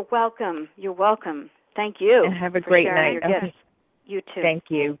 Lisa. You're welcome. You're welcome. Thank you. And have a great night. Your gifts. You too. Thank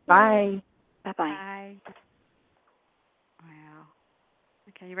you. Bye. Bye-bye. Bye. Wow.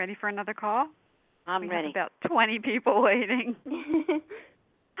 Okay, you ready for another call? I'm ready. We have about 20 people waiting.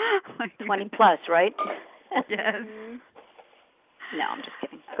 20 plus, right? Yes. No, I'm just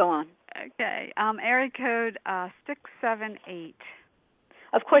kidding. Go on. Okay. Area code 678.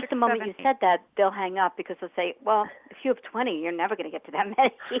 Of course, the moment you said that, they'll hang up because they'll say, well, if you have 20, you're never going to get to that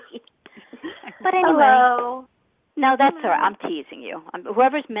many. But anyway. Hello. No, that's all right. I'm teasing you.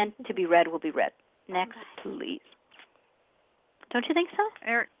 Whoever's meant to be read will be read. Next, please. Don't you think so?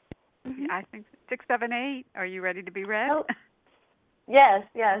 Eric, I think 678. Are you ready to be read? Oh. Yes.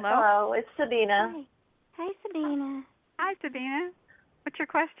 Hello? It's Sabina. Hi, Sabina. Hi, Sabina. What's your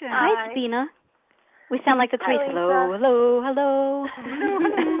question? Hi, Sabina. We sound like the Threes. Hello. Hello.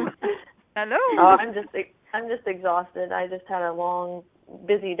 Hello. Oh, I'm just exhausted. I just had a long,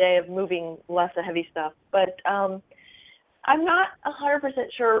 busy day of moving lots of heavy stuff. But I'm not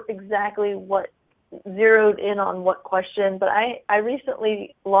 100% sure exactly what zeroed in on what question, but I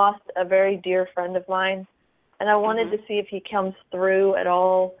recently lost a very dear friend of mine, and I wanted to see if he comes through at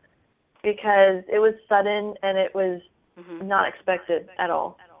all, because it was sudden and it was not expected at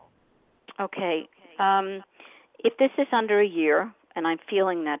all. Okay. If this is under a year, and I'm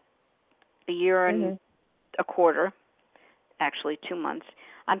feeling that a year and a quarter, actually 2 months,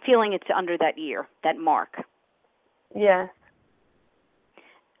 I'm feeling it's under that year, that mark. Yeah.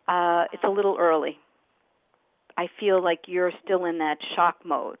 It's a little early. I feel like you're still in that shock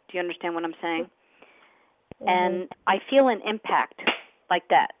mode. Do you understand what I'm saying? and I feel an impact like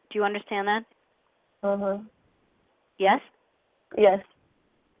that. Do you understand that? Yes? Yes.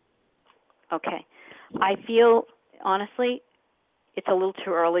 Okay. I feel, honestly, it's a little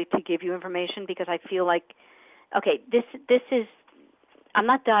too early to give you information because I feel like, okay, this is, I'm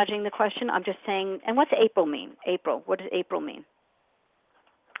not dodging the question. I'm just saying, and what's April mean? April. What does April mean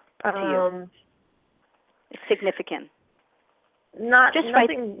to you? It's significant.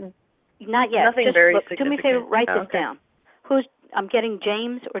 Nothing. Not yet. Nothing just very look, significant. Do me a favor, write this okay. down. I'm getting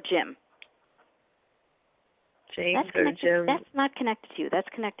James or Jim? James or Jim. That's not connected to you. That's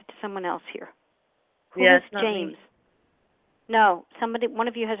connected to someone else here. Who yeah, is James? Me. No, one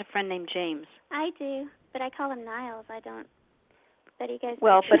of you has a friend named James. I do, but I call him Niles. I don't. But he goes.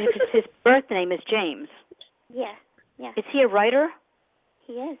 Well, but if his birth name is James. Yeah. Yeah. Is he a writer?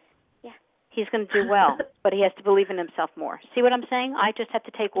 He is. Yeah. He's going to do well, but he has to believe in himself more. See what I'm saying? I just have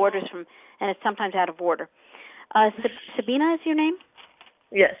to take orders from, and it's sometimes out of order. Sabina is your name?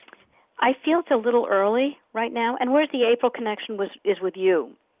 Yes. I feel it's a little early right now. And where's the April connection is with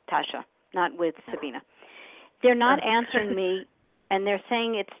you, Tasha, not with Sabina. They're not answering me, and they're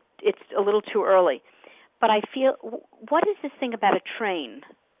saying it's a little too early. But I feel, what is this thing about a train?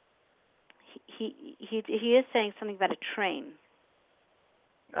 He is saying something about a train.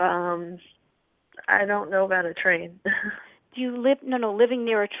 I don't know about a train. Do you live? No, living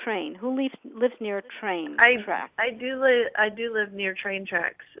near a train. Who lives near a train track? I do live near train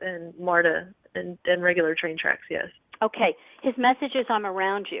tracks in MARTA and regular train tracks. Yes. Okay. His message is, I'm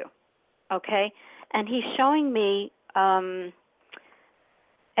around you. Okay, and he's showing me.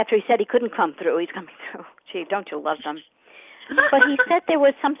 After he said he couldn't come through, he's coming through. Gee, don't you love them? But he said there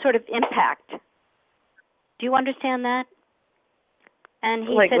was some sort of impact. Do you understand that? And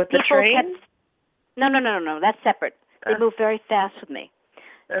he said with people the train? kept. No. That's separate. They move very fast with me.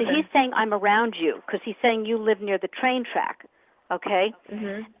 Okay. So he's saying I'm around you because he's saying you live near the train track, okay?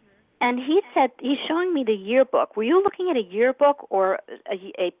 Mhm. And he said he's showing me the yearbook. Were you looking at a yearbook or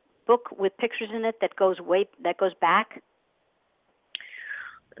a book with pictures in it that goes back?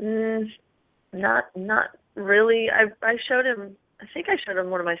 Not really. I showed him. I think I showed him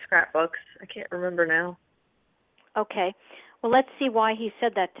one of my scrapbooks. I can't remember now. Okay. Well, let's see why he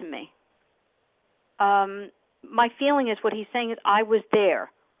said that to me. My feeling is what he's saying is I was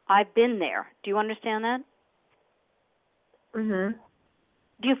there. I've been there. Do you understand that? Mhm.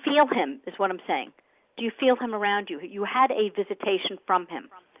 Do you feel him, is what I'm saying. Do you feel him around you? You had a visitation from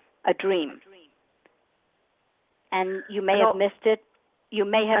him, a dream. And you may have missed it. You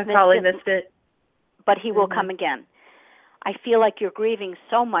may have missed it. But he will come again. I feel like you're grieving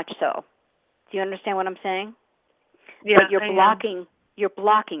so much so. Do you understand what I'm saying? Yeah, but you're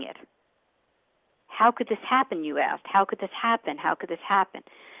blocking it. How could this happen, you asked? How could this happen? How could this happen?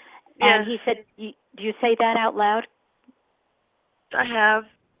 Yes. And he said, do you say that out loud? I have.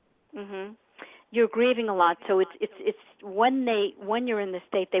 Mhm. You're grieving a lot, so it's when you're in this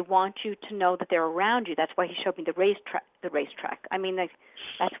state, they want you to know that they're around you. That's why he showed me the racetrack. I mean,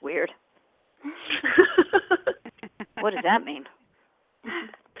 that's weird. What does that mean?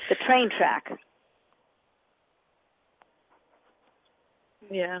 The train track.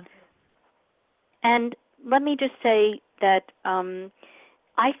 Yeah. And let me just say that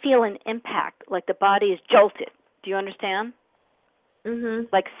I feel an impact, like the body is jolted. Do you understand?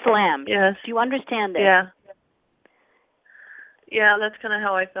 Mhm. Like slammed. Yes. Do you understand this? Yeah. Yeah, that's kind of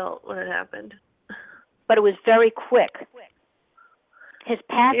how I felt when it happened. But it was very quick. His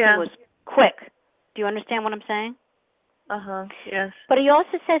passing was quick. Do you understand what I'm saying? Uh-huh. Yes. But he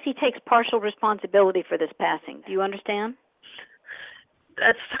also says he takes partial responsibility for this passing. Do you understand?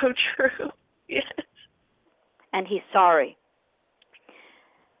 That's so true. Yes. And he's sorry.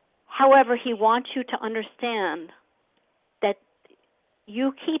 However, he wants you to understand that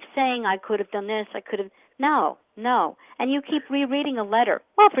you keep saying, I could have done this, I could have... No. And you keep rereading a letter.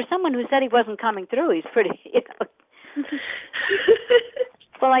 Well, for someone who said he wasn't coming through, he's pretty...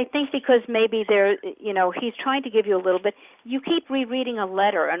 Well, I think because maybe he's trying to give you a little bit. You keep rereading a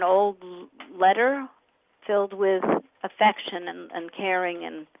letter, an old letter filled with affection and caring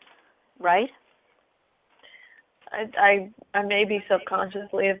and... Right? I maybe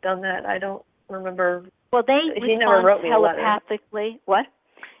subconsciously have done that. I don't remember. Well, he never wrote me telepathically. A letter. What?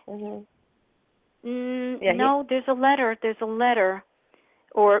 Mhm. No, there's a letter.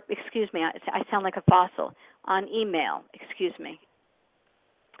 Or, excuse me, I sound like a fossil. On email, excuse me.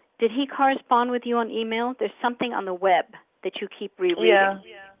 Did he correspond with you on email? There's something on the web that you keep rereading. Yeah.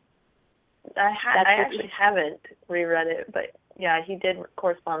 I actually haven't reread it, but yeah, he did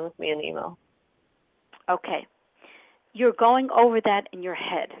correspond with me in email. Okay. You're going over that in your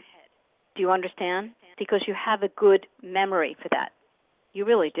head. Do you understand? because you have a good memory for that. You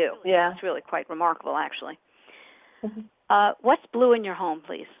really do. Yeah. It's really quite remarkable, actually. Mm-hmm. What's blue in your home,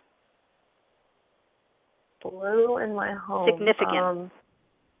 please? Blue in my home. Significant.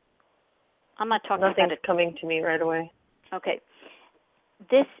 I'm not talking about Nothing's it. coming to me right away. Okay.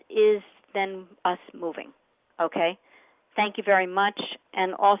 This is then us moving. Okay? Thank you very much.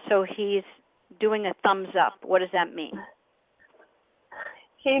 And also, he's doing a thumbs up. What does that mean?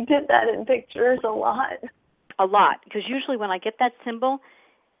 He did that in pictures a lot. A lot. Because usually when I get that symbol,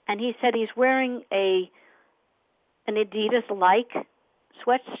 and he said he's wearing an Adidas-like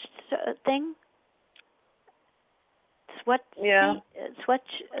sweat thing. Sweatsuit?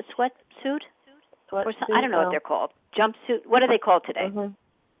 Or some, I don't know what they're called. Jumpsuit. What are they called today? Mm-hmm.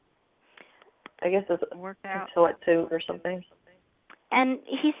 I guess it's Workout. a sweatsuit or something. And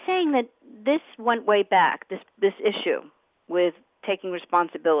he's saying that this went way back, this issue with taking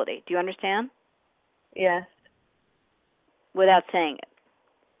responsibility. Do you understand? Yes. Without saying it.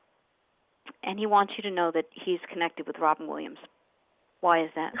 And he wants you to know that he's connected with Robin Williams. Why is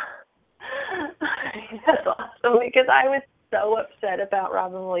that? That's awesome, because I was so upset about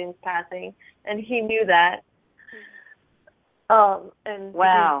Robin Williams passing, and he knew that. And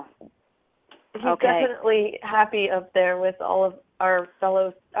wow. He's definitely happy up there with all of our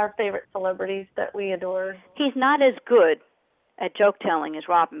favorite celebrities that we adore. He's not as good at joke telling as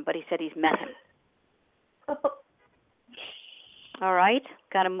Robin, but he said he's met him. All right,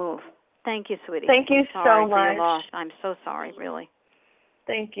 got to move. Thank you, sweetie. Thank you sorry so for much. Your loss. I'm so sorry, really.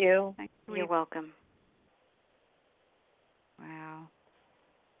 Thank you. You're welcome. Wow.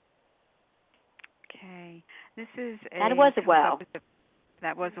 Okay. This is That was a wow.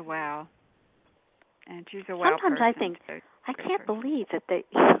 That was a wow. And she's a wow Sometimes person, I think, so I can't believe that they...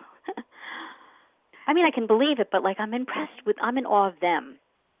 I mean, I can believe it, but, like, I'm in awe of them.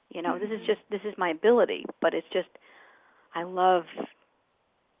 You know, this is my ability, but it's just, I love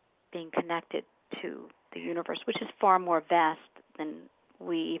being connected to the universe, which is far more vast than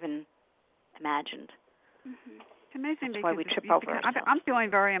we even imagined. Mm-hmm. It's amazing. That's why we trip over ourselves. I'm feeling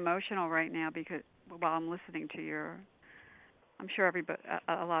very emotional right now because while I'm listening to your, I'm sure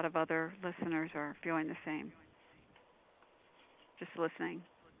a lot of other listeners are feeling the same. Just listening.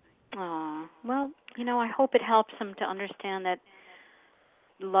 Oh, well, you know, I hope it helps them to understand that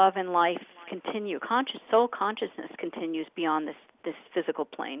love and life continue. Soul consciousness continues beyond this physical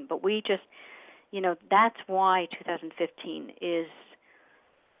plane. But we just, you know, that's why 2015 is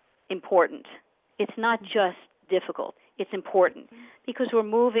important. It's not just difficult. It's important because we're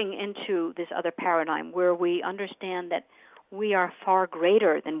moving into this other paradigm where we understand that we are far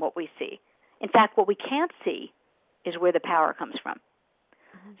greater than what we see. In fact, what we can't see is where the power comes from.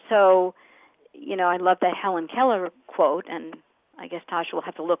 Mm-hmm. So, you know, I love that Helen Keller quote, and I guess Tasha will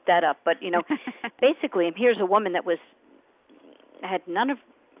have to look that up. But, you know, basically, here's a woman that had none of,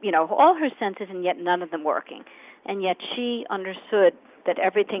 you know, all her senses and yet none of them working. And yet she understood that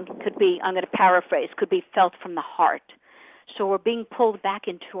everything could be, I'm going to paraphrase, could be felt from the heart. So we're being pulled back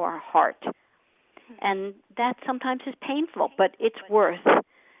into our heart. And that sometimes is painful, but it's worth the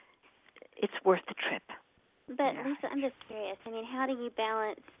trip. But Lisa, I'm just curious. I mean, how do you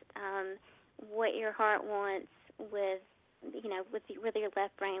balance what your heart wants with, you know, with your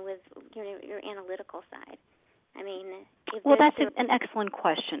left brain, with your analytical side? I mean, well, that's an excellent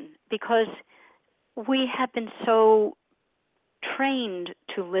question because we have been so trained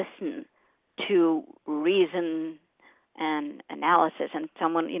to listen to reason and analysis, and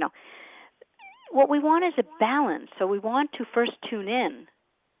someone, you know, what we want is a balance. So we want to first tune in.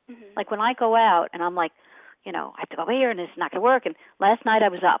 Mm-hmm. Like when I go out and I'm like, you know, I have to go here and it's not going to work. And last night I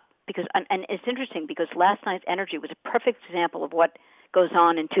was up because, and it's interesting because last night's energy was a perfect example of what goes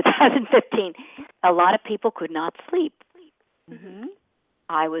on in 2015. A lot of people could not sleep. Mm-hmm.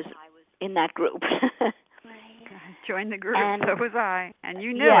 I was in that group. I joined the group, and, so was I, and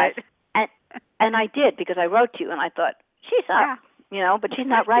you knew yes, it. And I did because I wrote to you and I thought, she's up, you know, but she's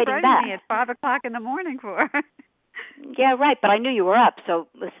not writing back. Me at 5 o'clock in the morning for. Yeah, right, but I knew you were up, so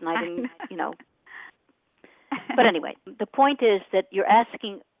listen, I didn't, you know. But anyway, the point is that you're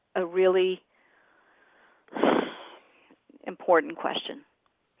asking a really important question,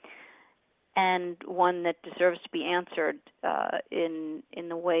 and one that deserves to be answered in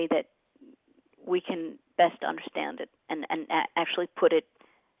the way that we can best understand it and actually put it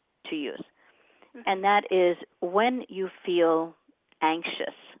to use. Mm-hmm. And that is when you feel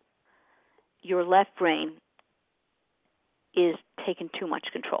anxious, your left brain is taking too much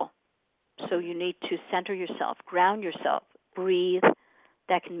control. So you need to center yourself, ground yourself, breathe.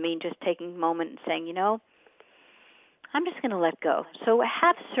 That can mean just taking a moment and saying, you know, I'm just going to let go. So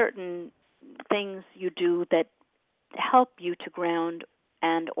have certain things you do that help you to ground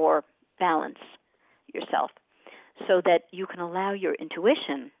and or balance yourself so that you can allow your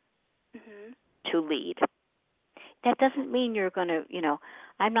intuition to lead. That doesn't mean you're going to,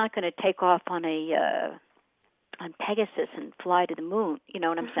 I'm not going to take off on on Pegasus and fly to the moon, you know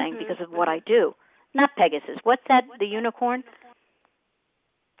what I'm saying, because of what I do. Not Pegasus. What's that, the unicorn?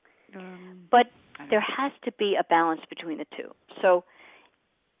 But there has to be a balance between the two. So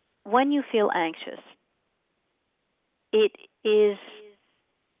when you feel anxious, it is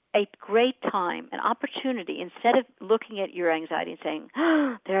a great time, an opportunity, instead of looking at your anxiety and saying,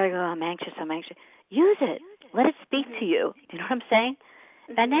 oh, there I go, I'm anxious, use it. Let it speak to you. You know what I'm saying?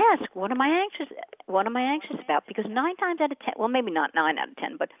 And ask, what am I anxious about? Because 9 times out of 10, well, maybe not 9 out of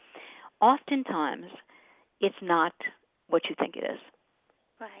 10, but oftentimes it's not what you think it is.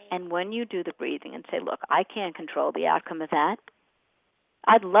 Right. And when you do the breathing and say, look, I can't control the outcome of that.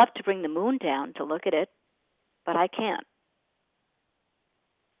 I'd love to bring the moon down to look at it, but I can't.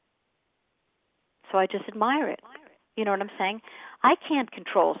 So I just admire it. You know what I'm saying? I can't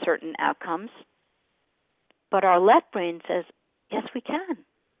control certain outcomes, but our left brain says, yes, we can.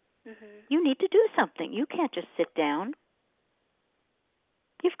 You need to do something. You can't just sit down.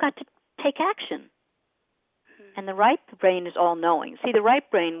 You've got to take action. And the right brain is all-knowing. See, the right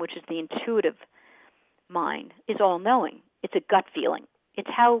brain, which is the intuitive mind, is all-knowing. It's a gut feeling. It's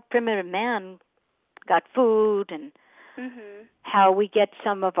how primitive man got food and how we get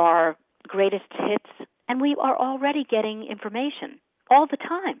some of our greatest hits. And we are already getting information all the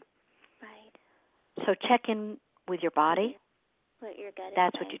time. Right. So check in with your body. What your gut is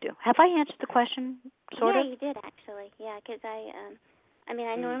That's saying. what you do. Have I answered the question, sort of? Yeah, you did, actually. Yeah, because I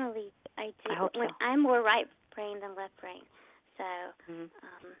normally, I do. I hope so. I'm more right brain than left brain. So, so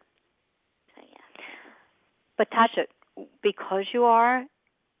yeah. But Tasha, because you are,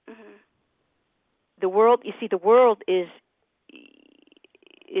 the world is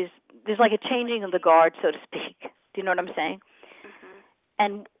there's like a changing of the guard, so to speak. Do you know what I'm saying?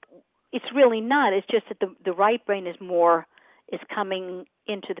 And it's really not. It's just that the right brain is coming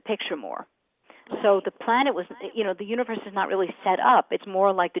into the picture more. So the planet was, the universe is not really set up. It's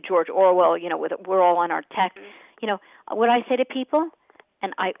more like the George Orwell, we're all on our tech. What I say to people,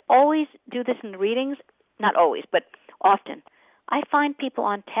 and I always do this in the readings, not always, but often, I find people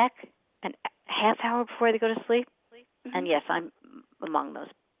on tech a half hour before they go to sleep, and yes, I'm among those.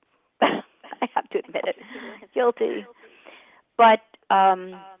 I have to admit it. Guilty. But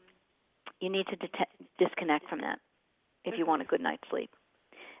you need to disconnect from that if you want a good night's sleep.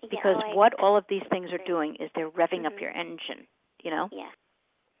 Because what all of these things are doing is they're revving up your engine, Yeah. Absolutely.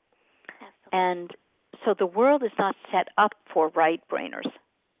 And so the world is not set up for right-brainers.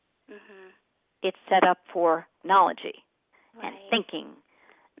 It's set up for knowledge and thinking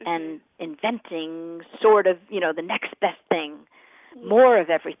and inventing sort of, the next best thing, more of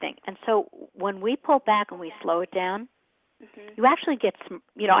everything. And so when we pull back and we slow it down, you actually get some,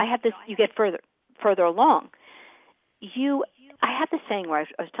 I have this, you get further along. I have this saying where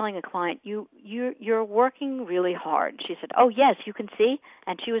I was telling a client, you're working really hard. She said, oh, yes, you can see.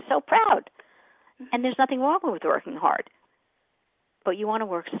 And she was so proud. And there's nothing wrong with working hard. But you want to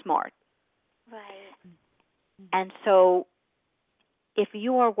work smart. Right. And so if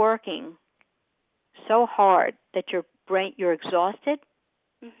you are working so hard that you're exhausted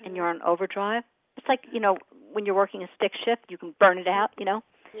and you're on overdrive, it's like, when you're working a stick shift, you can burn it out,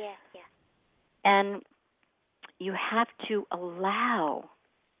 Yeah. And you have to allow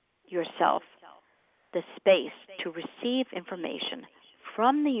yourself the space to receive information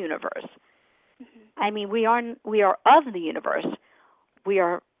from the universe. I mean, we are of the universe. We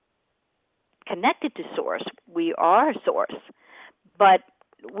are connected to Source. We are Source, but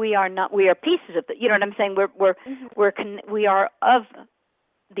we are not. We are pieces of the. You know what I'm saying? We are of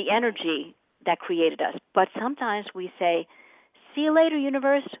the energy that created us. But sometimes we say, "See you later,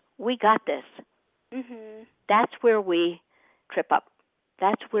 universe. We got this." That's where we trip up.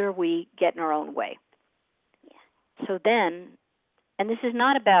 That's where we get in our own way. Yeah. So then, and this is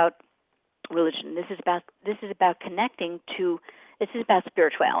not about religion. This is about connecting to. This is about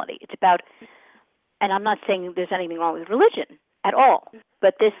spirituality. It's about, and I'm not saying there's anything wrong with religion at all.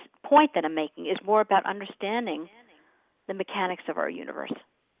 But this point that I'm making is more about understanding the mechanics of our universe,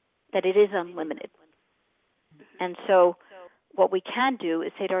 that it is unlimited. And so what we can do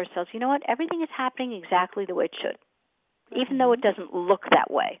is say to ourselves, you know what, everything is happening exactly the way it should, even though it doesn't look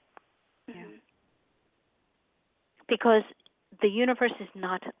that way. Because the universe is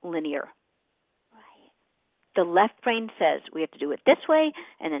not linear. The left brain says we have to do it this way,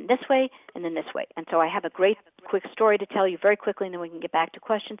 and then this way, and then this way. And so I have a great quick story to tell you very quickly, and then we can get back to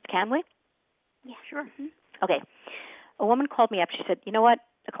questions. Can we? Yeah. Sure. Mm-hmm. Okay. A woman called me up. She said, "You know what?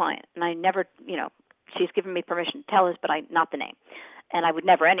 A client." And I never, she's given me permission to tell us, but not the name. And I would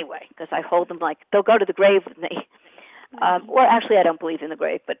never anyway, because I hold them like they'll go to the grave with me. Or actually, I don't believe in the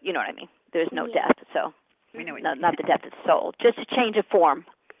grave, but you know what I mean. There's no death, so we know not the death of the soul, just a change of form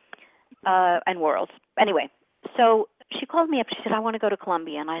and worlds. Anyway, so she called me up. She said, "I want to go to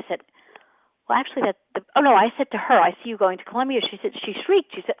Columbia," and I said, "Well, actually, I said to her, I see you going to Columbia." She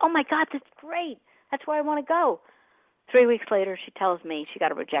shrieked. She said, "Oh my God, that's great. That's where I want to go." 3 weeks later, she tells me she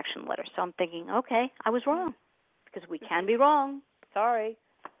got a rejection letter. So I'm thinking, okay, I was wrong, because we can be wrong. Sorry,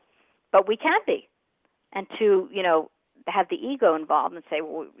 but we can be, and to have the ego involved and say,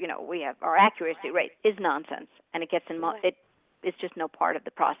 well, we have our accuracy rate is nonsense, and it gets it's just no part of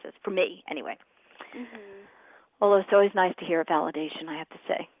the process for me anyway. Mm-hmm. Although it's always nice to hear a validation, I have to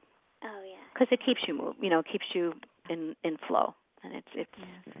say. Oh yeah. Because it keeps you keeps you in flow, and it's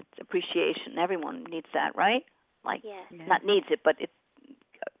appreciation. Everyone needs that, right? Like not needs it, but it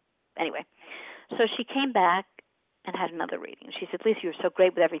anyway. So she came back and had another reading. She said, "Lisa, you're so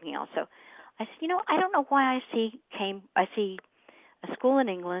great with everything else." So I said, I don't know why I see a school in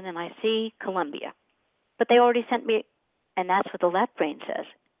England and I see Columbia, but they already sent me, and that's what the left brain says.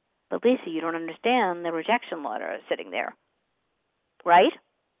 But Lisa, you don't understand. The rejection letter is sitting there, right?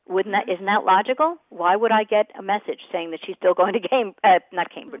 Isn't that logical? Why would I get a message saying that she's still going to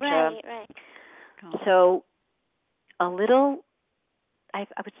not Cambridge? Right. So a little, I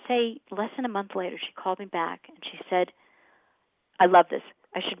would say less than a month later, she called me back and she said, "I love this.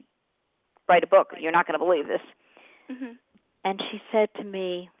 I should write a book. You're not going to believe this." Mm-hmm. And she said to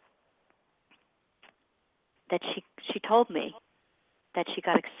me that she told me that she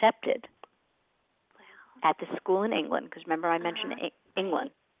got accepted at the school in England, because remember I mentioned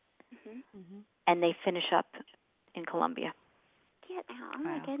England, and they finish up in Columbia. Get out. Oh,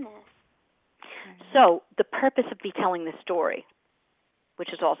 my goodness. So the purpose of me telling this story,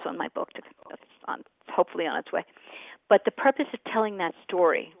 which is also in my book, hopefully on its way, but the purpose of telling that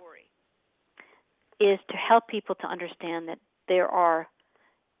story is to help people to understand that there are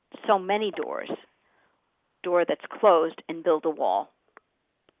so many door that's closed, and build a wall.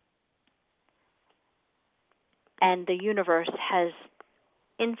 And the universe has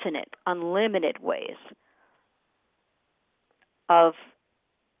infinite, unlimited ways of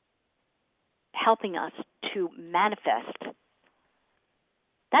helping us to manifest.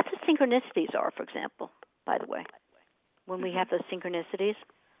 That's what synchronicities are, for example, by the way. When we have those synchronicities,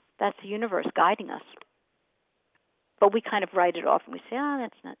 that's the universe guiding us. But we kind of write it off and we say,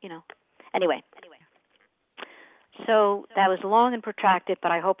 that's not, Anyway. So that was long and protracted,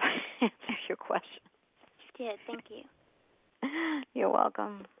 but I hope I answered your question. You did. Thank you. You're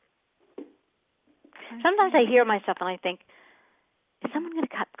welcome. Sometimes I hear myself and I think, is someone going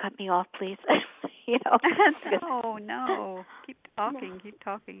to cut me off, please? No. Keep talking.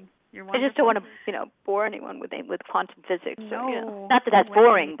 You're wonderful. I just don't want to, bore anyone with quantum physics. No. So, not that that's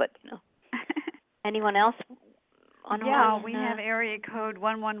boring, but Anyone else on hold? Yeah, we have area code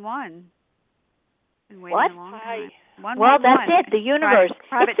 111. Been waiting what? a long time. Well, that's it. The universe.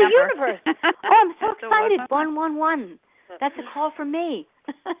 Private it's the number. universe. Oh, I'm so excited. 111. That's a call from me.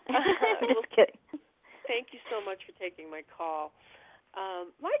 I'm just kidding. Thank you so much for taking my call.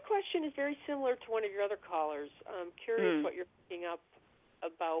 My question is very similar to one of your other callers. I'm curious what you're picking up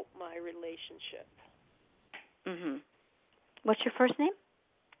about my relationship. What's your first name?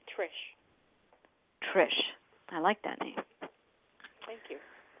 Trish. Trish. I like that name. Thank you.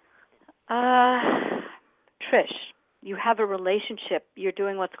 Trish, you have a relationship. You're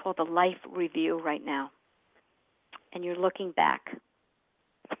doing what's called a life review right now. And you're looking back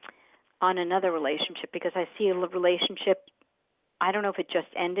on another relationship, because I see a relationship, I don't know if it just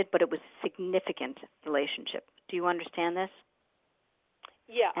ended, but it was a significant relationship. Do you understand this?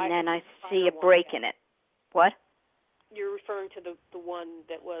 Yeah. And then I see a break in it. What? You're referring to the one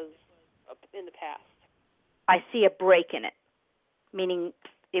that was in the past. I see a break in it, meaning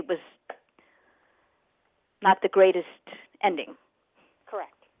it was not the greatest ending.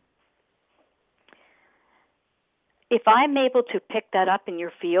 Correct. If I'm able to pick that up in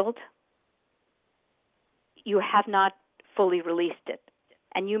your field, you have not fully released it.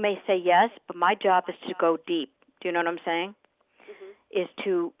 And you may say yes, but my job is to go deep. Do you know what I'm saying? Is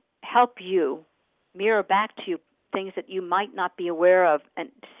to help you mirror back to you things that you might not be aware of, and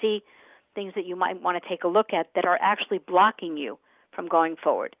see things that you might want to take a look at that are actually blocking you from going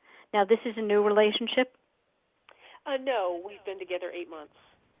forward. Now, this is a new relationship? No, we've been together 8 months.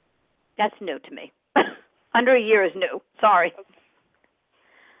 That's new to me. Under a year is new. Sorry. Okay.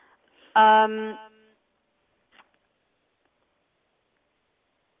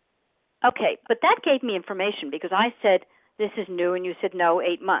 Okay, but that gave me information because I said this is new and you said no,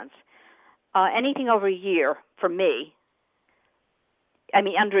 8 months. Anything over a year for me,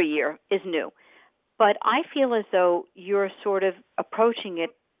 under a year, is new. But I feel as though you're sort of approaching it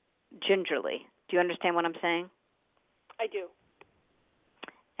gingerly. Do you understand what I'm saying? I do.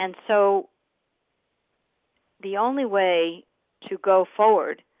 And so the only way to go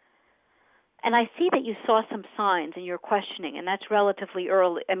forward, and I see that you saw some signs and you're questioning, and that's relatively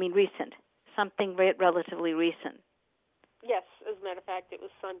recent, something relatively recent. Yes, as a matter of fact, it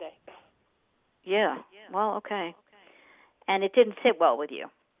was Sunday. Yeah. Well, okay. And it didn't sit well with you.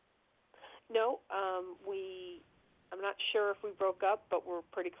 No, I'm not sure if we broke up, but we're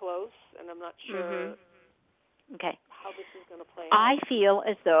pretty close, and I'm not sure Okay. how this is going to play out. I feel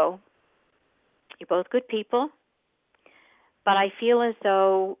as though you're both good people, but I feel as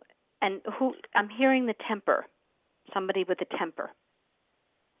though, I'm hearing the temper, somebody with a temper.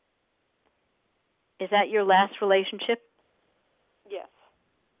 Is that your last relationship? Yes.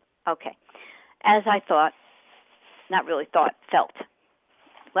 Okay. As I thought, not really thought, felt.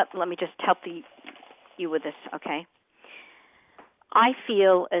 Let me just help you with this, okay? I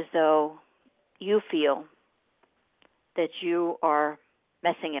feel as though you feel that you are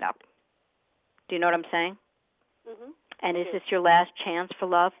messing it up. Do you know what I'm saying? Mm-hmm. And is this your last chance for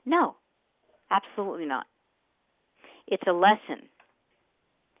love? No, absolutely not. It's a lesson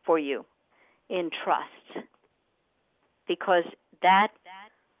for you in trust, because that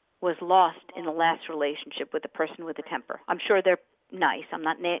was lost in the last relationship with the person with the temper. I'm sure they're nice. I'm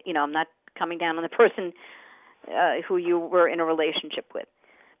not coming down on the person who you were in a relationship with,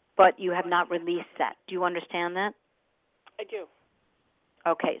 but you have not released that. Do you understand that? I do.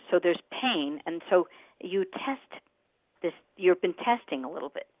 Okay, so there's pain, and so you test this. You've been testing a little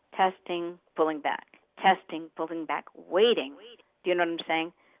bit, testing, pulling back, waiting. Do you know what I'm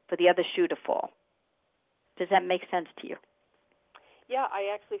saying? For the other shoe to fall. Does that make sense to you? Yeah,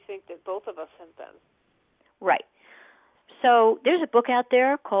 I actually think that both of us have been. Right. So there's a book out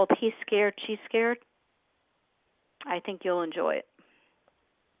there called He's Scared, She's Scared. I think you'll enjoy it.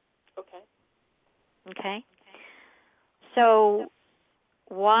 Okay? So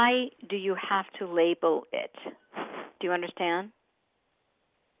why do you have to label it? Do you understand?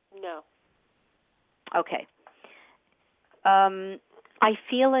 No. Okay. I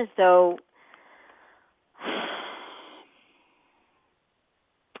feel as though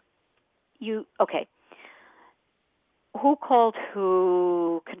who called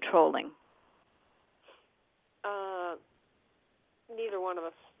who controlling? Neither one of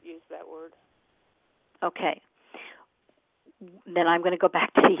us used that word. Okay. Then I'm going to go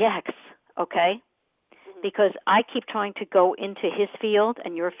back to the ex, okay? Mm-hmm. Because I keep trying to go into his field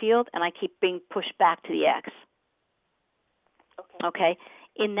and your field, and I keep being pushed back to the ex. Okay?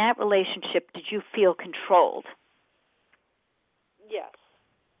 In that relationship, did you feel controlled? Yes.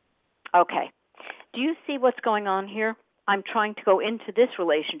 Okay. Do you see what's going on here? I'm trying to go into this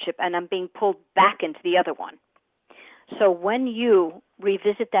relationship, and I'm being pulled back into the other one. So when you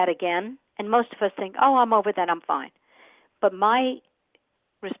revisit that again, and most of us think, oh, I'm over that, I'm fine. But my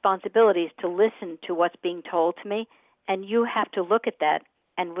responsibility is to listen to what's being told to me, and you have to look at that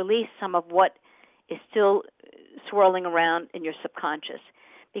and release some of what is still swirling around in your subconscious,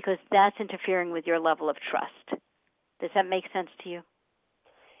 because that's interfering with your level of trust. Does that make sense to you?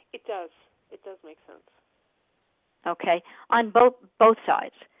 It does. It does make sense. Okay, on both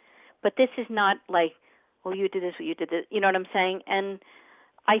sides. But this is not like, well, you did this, well, you did this. You know what I'm saying? And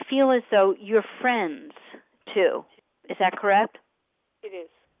I feel as though you're friends, too. Is that correct? It is.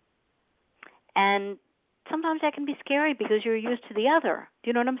 And sometimes that can be scary because you're used to the other. Do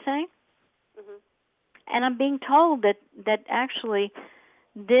you know what I'm saying? Mm-hmm. And I'm being told that actually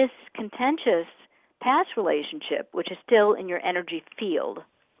this contentious past relationship, which is still in your energy field,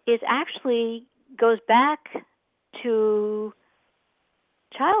 is actually goes back to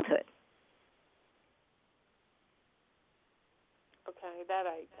childhood. Okay, that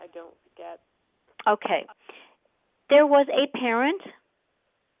I don't get. Okay. There was a parent,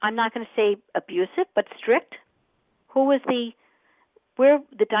 I'm not going to say abusive, but strict, who was the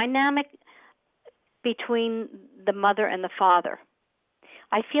dynamic between the mother and the father.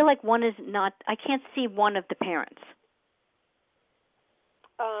 I feel like I can't see one of the parents.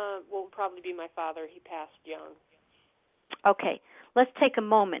 Will probably be my father. He passed young. Okay, let's take a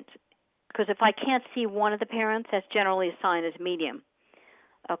moment, because if I can't see one of the parents, that's generally a sign as medium.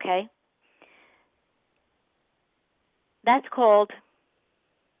 Okay? That's called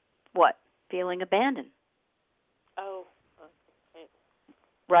what? Feeling abandoned. Oh. Okay.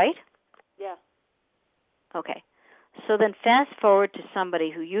 Right? Yeah. Okay. So then fast forward to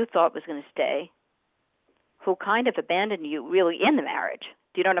somebody who you thought was going to stay, who kind of abandoned you really in the marriage.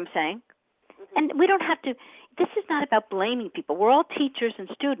 Do you know what I'm saying? Mm-hmm. And we don't have to, this is not about blaming people. We're all teachers and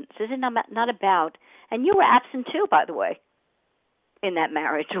students. This is not about, and you were absent too, by the way, in that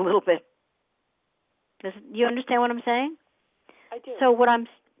marriage a little bit. You understand what I'm saying? I do. So what I'm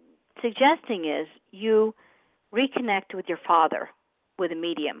suggesting is you reconnect with your father with a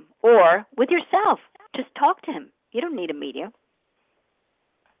medium or with yourself. Just talk to him. You don't need a medium.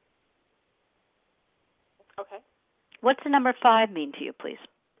 Okay. What's the number 5 mean to you, please?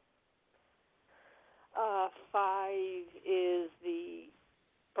 5 is the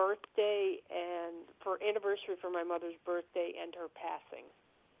birthday and for anniversary for my mother's birthday and her passing.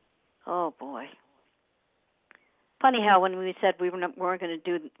 Oh, boy. Funny how when we said we weren't going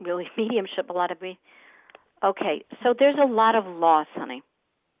to do really mediumship, a lot of me. Okay, so there's a lot of loss, honey.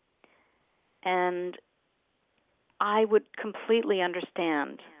 And I would completely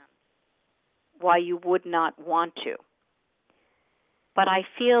understand why you would not want to. But I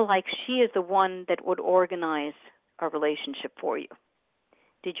feel like she is the one that would organize a relationship for you.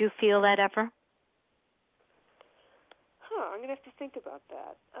 Did you feel that ever? I'm going to have to think about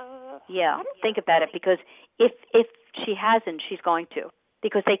that. Yeah, think about it, because if she hasn't, she's going to,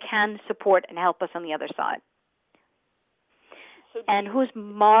 because they can support and help us on the other side. So and who's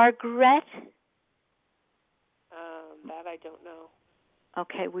Margaret? That I don't know.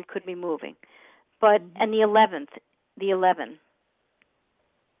 Okay, we could be moving. But, and the 11,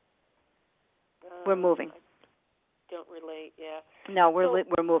 we're moving. I don't relate, yeah. No,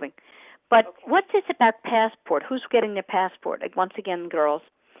 we're moving. But okay. What's this about passport? Who's getting their passport? Like, once again, girls.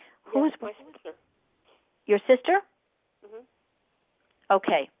 Yes, my sister. Your sister? Mm-hmm.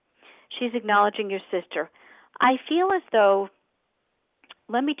 Okay. She's acknowledging your sister. I feel as though,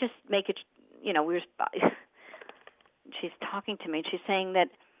 let me just make it, she's talking to me, and she's saying that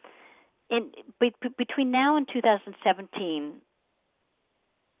between now and 2017,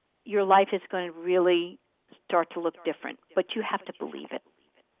 your life is going to really start to look different, but you have to believe it.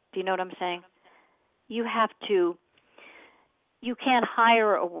 Do you know what I'm saying? You have to. You can't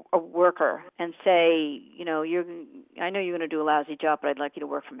hire a worker and say, I know you're going to do a lousy job, but I'd like you to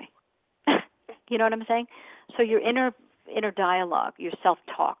work for me. You know what I'm saying? So your inner dialogue, your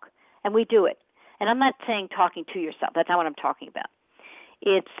self-talk, and we do it. And I'm not saying talking to yourself. That's not what I'm talking about.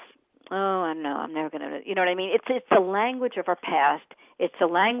 It's, I don't know, I'm never going to, you know what I mean? It's the language of our past. It's the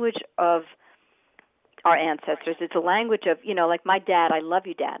language of our ancestors. It's a language of, like my dad, I love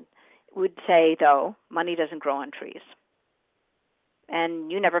you, Dad, would say, though, money doesn't grow on trees.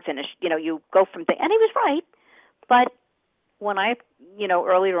 And you never finish, you go from things. And he was right. But when I,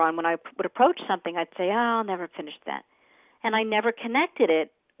 earlier on, when I would approach something, I'd say, I'll never finish that. And I never connected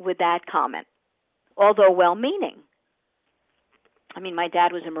it with that comment, although well-meaning. I mean, my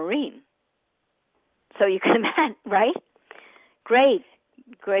dad was a Marine. So you can imagine, right? Great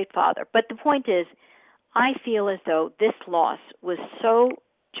father. But the point is, I feel as though this loss was so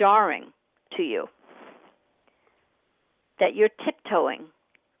jarring to you that you're tiptoeing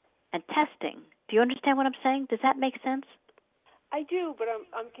and testing. Do you understand what I'm saying? Does that make sense? I do, but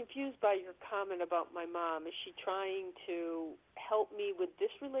I'm confused by your comment about my mom. Is she trying to help me with this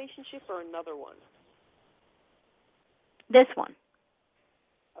relationship or another one? This one.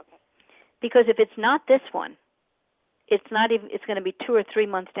 Okay. Because if it's not this one, it's not even. It's going to be 2 or 3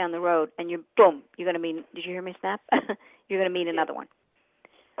 months down the road, and you're going to meet. Did you hear me snap? You're going to meet another one.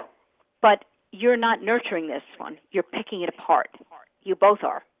 But you're not nurturing this one. You're picking it apart. You both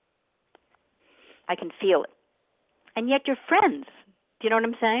are. I can feel it. And yet you're friends. Do you know what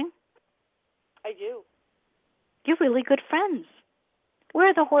I'm saying? I do. You're really good friends. Where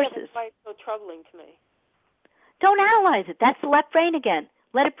are the horses? That's why it's so troubling to me. Don't analyze it. That's the left brain again.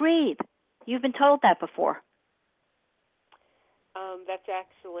 Let it breathe. You've been told that before. That's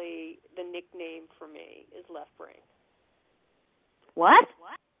actually the nickname for me, is left brain. What?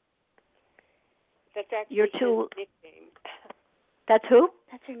 That's actually You're his nickname. That's who?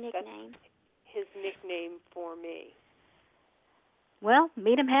 That's her nickname. That's his nickname for me. Well,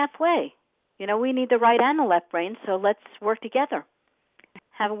 meet him halfway. We need the right and the left brain, so let's work together.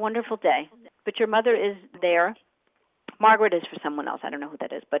 Have a wonderful day. But your mother is there. Margaret is for someone else. I don't know who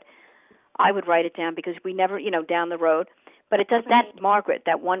that is, but I would write it down because we never, down the road. But it does that Margaret,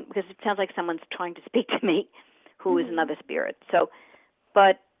 that one, because it sounds like someone's trying to speak to me, who is another spirit. So,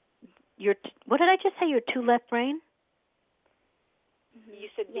 but what did I just say? You're 2 left brain? You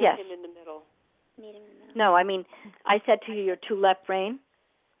said meet yes. him in the middle. Meet him in the middle. No, I mean, I said to you, you're 2 left brain.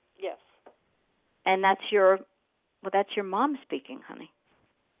 Yes. And that's your mom speaking, honey.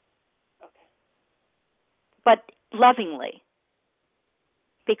 Okay. But lovingly,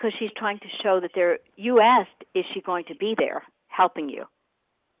 because she's trying to show that you asked, is she going to be there helping you?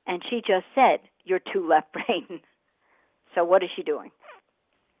 And she just said, you're too left brain. So what is she doing?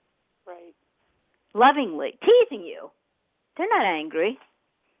 Right. Lovingly, teasing you. They're not angry.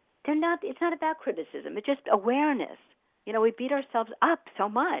 They're not. It's not about criticism. It's just awareness. You know, we beat ourselves up so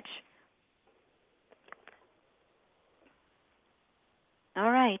much.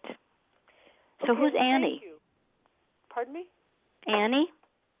 All right. So Okay, who's Annie? Thank you. Pardon me? Annie?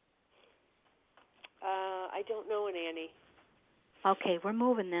 I don't know an Annie. Okay, we're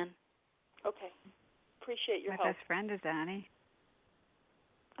moving then. Okay. Appreciate your My help. best friend is Annie.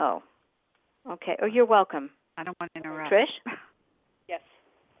 Oh. Okay. Oh, you're welcome. I don't want to interrupt. Trish? Yes.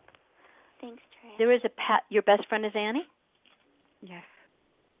 Thanks, Trish. There is your best friend is Annie? Yes.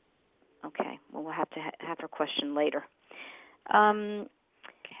 Okay. Well, we'll have to have her question later. Okay.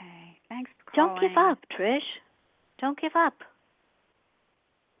 Thanks for calling. Don't give up, Trish. Don't give up.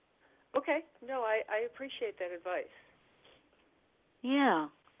 Okay. No, I appreciate that advice. Yeah.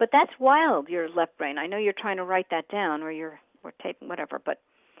 But that's wild, your left brain. I know you're trying to write that down or taping, whatever, but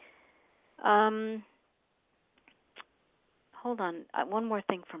hold on. One more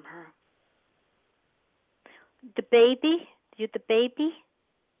thing from her. The baby? You the baby?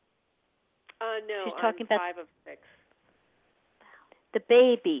 No, she's talking about 5 of 6. The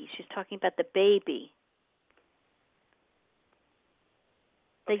baby. She's talking about the baby.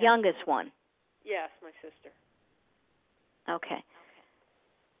 The youngest one. Yes, my sister. Okay.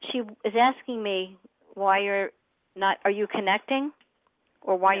 She is asking me why you're not, are you connecting?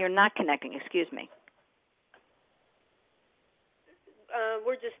 Or why you're not connecting, excuse me.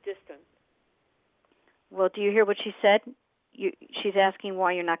 We're just distant. Well, do you hear what she said? She's asking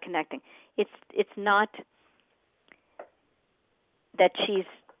why you're not connecting. It's not that she's,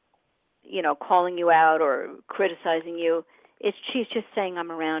 calling you out or criticizing you. She's just saying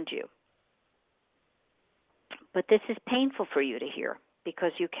I'm around you. But this is painful for you to hear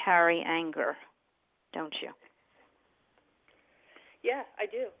because you carry anger, don't you? Yeah, I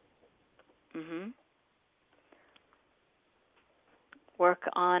do. Mhm. Work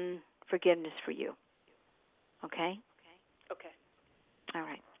on forgiveness for you. Okay? Okay. All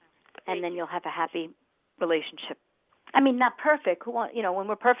right. And then you'll have a happy relationship. I mean, not perfect. When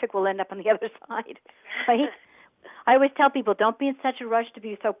we're perfect, we'll end up on the other side, right? I always tell people, don't be in such a rush to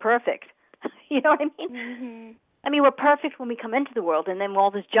be so perfect. You know what I mean? Mm-hmm. I mean, we're perfect when we come into the world, and then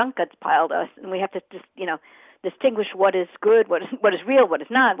all this junk gets piled us, and we have to just, distinguish what is good, what is real, what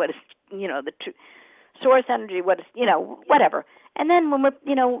is not, what is, the true source energy, what is, whatever. And then when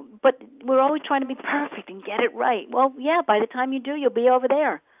but we're always trying to be perfect and get it right. Well, yeah, by the time you do, you'll be over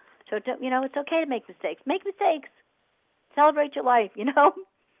there. So, it's okay to make mistakes. Make mistakes. Celebrate your life,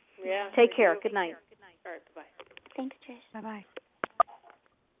 Yeah. Take care. Good night. All right, bye-bye. Thanks, Trish. Bye-bye.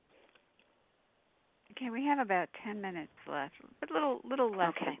 Okay, we have about 10 minutes left. A little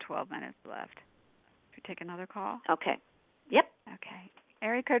less than 12 minutes left. Should we take another call? Okay. Yep. Okay.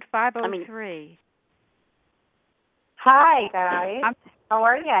 Area code 503. Hi, guys. How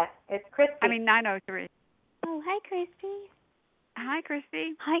are you? It's Christy. 903. Oh, hi, Christy. Hi,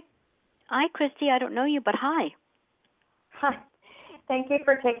 Christy. Hi, Christy. I don't know you, but hi. Hi. Thank you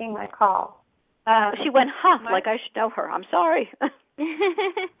for taking my call. She went huff like I should know her. I'm sorry.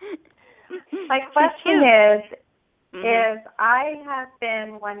 My question is I have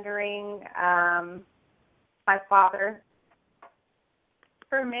been wondering, my father,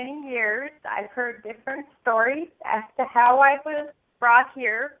 for many years, I've heard different stories as to how I was brought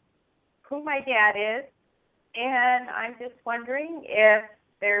here, who my dad is, and I'm just wondering if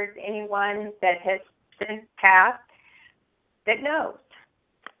there's anyone that has since passed that knows.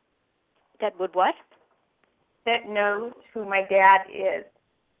 That would what? That knows who my dad is.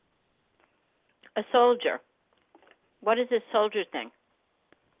 A soldier. What is this soldier thing?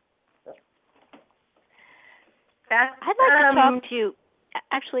 I'd like to talk to you.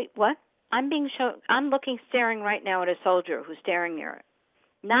 Actually, what? I'm staring right now at a soldier who's staring there.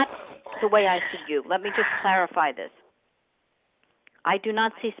 Not the way I see you. Let me just clarify this. I do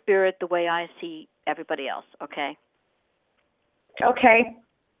not see spirit the way I see everybody else, okay? Okay.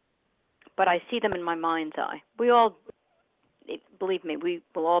 But I see them in my mind's eye. Believe me, we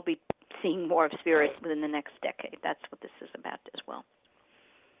will all be seeing more of spirit within the next decade. That's what this is about as well.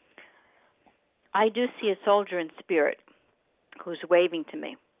 I do see a soldier in spirit who's waving to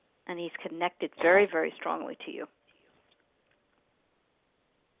me, and he's connected very, very strongly to you.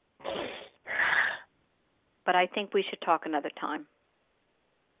 But I think we should talk another time.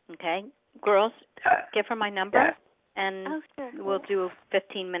 Okay? Girls, give her my number, and we'll do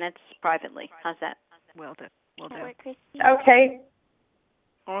 15 minutes privately. How's that? Will do. We'll do. Okay.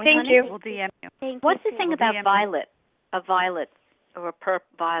 Thank you. We'll DM you. What's the thing about violet? A violet or a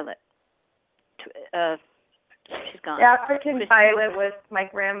violet? She's gone. The African violet was my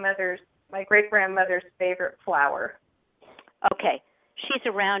great grandmother's favorite flower. Okay. She's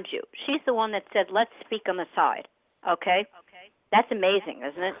around you. She's the one that said, "Let's speak on the side." Okay? That's amazing,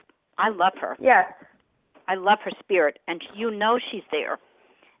 isn't it? I love her. Yes. I love her spirit, and you know she's there.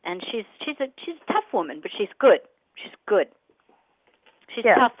 And she's a tough woman, but she's good. She's good. She's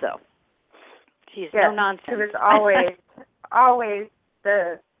tough though. She's no nonsense. She was always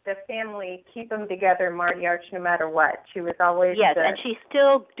the family, keep them together, Marty Arch, no matter what. She was always and she's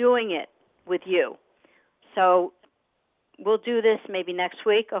still doing it with you. So we'll do this maybe next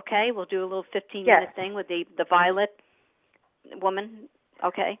week, okay? We'll do a little 15-minute thing with the violet woman,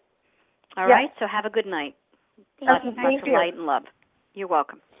 okay? All right, so have a good night. Lots of light and love. You're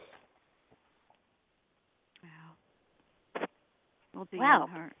welcome. We'll DM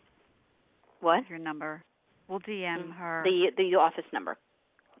her. What? Your number. We'll DM her. The office number.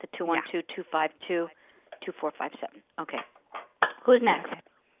 The 212-252-2457. Okay. Who's next?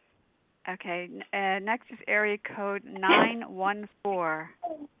 Okay. Next is area code 914.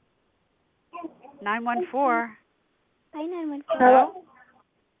 914. Hi, 914. Hello?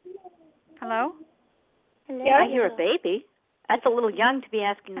 Hello? Hello? Yeah, I hear a baby. That's a little young to be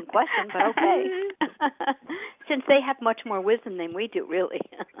asking a question, but okay. Since they have much more wisdom than we do, really.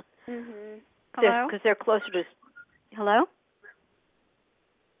 Hello? Because they're closer to... Hello?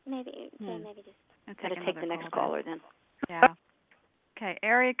 Maybe just... Got to take the next caller then. Yeah. Okay,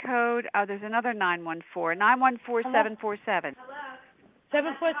 area code, there's another 914. 914-747.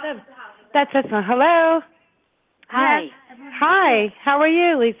 747. That's one. Hello? Hi. Hi. How are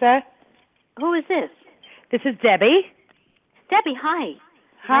you, Lisa? Who is this? This is Debbie. Debbie, hi.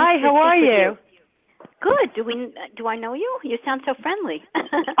 Hi, nice how are you? Good. Do I know you? You sound so friendly.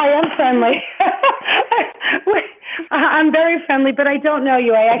 I am friendly. I'm very friendly, but I don't know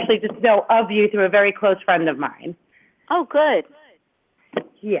you. I actually just know of you through a very close friend of mine. Oh, good.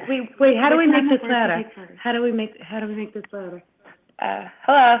 Yes. Wait, how do we make this louder? How do we make this louder?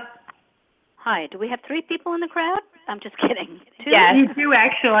 Hello. Hi. Do we have 3 people in the crowd? I'm just kidding. 2? Yes. You do,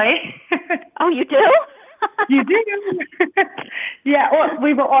 actually. Oh, you do? You do. Yeah, well,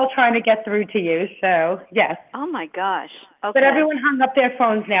 we were all trying to get through to you, so yes. Oh my gosh. Okay. But everyone hung up their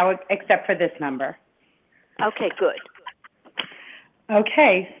phones now except for this number. Okay, good.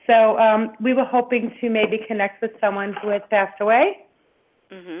 Okay, so we were hoping to maybe connect with someone who has passed away.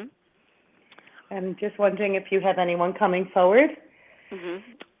 Mhm. I'm just wondering if you have anyone coming forward. Mhm.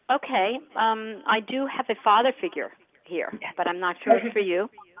 Okay. I do have a father figure here, but I'm not sure it's for you.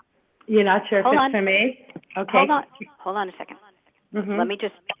 You're not sure if Hold it's on. for me? Okay. Hold on a second. Mm-hmm. Let me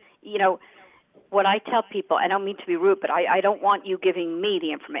just, what I tell people, I don't mean to be rude, but I don't want you giving me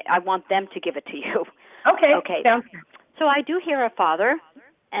the information. I want them to give it to you. Okay. Okay. Sounds good. So I do hear a father,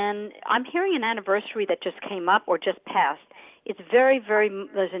 and I'm hearing an anniversary that just came up or just passed. It's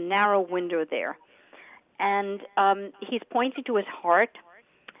there's a narrow window there. And he's pointing to his heart,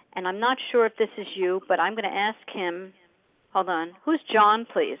 and I'm not sure if this is you, but I'm going to ask him, hold on, who's John,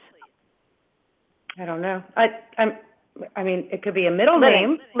 please? I don't know. I mean, it could be a middle Living.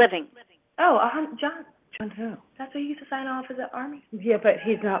 name. Living. Oh, John. John who? That's what he used to sign off as the Army. Yeah, but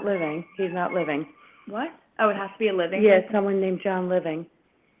he's not living. He's not living. What? Oh, it has to be a living? Yeah, someone named John Living.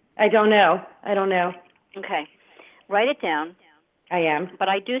 I don't know. Okay. Write it down. I am. But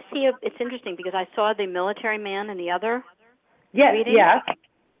I do see, it's interesting because I saw the military man in the other reading. Yeah,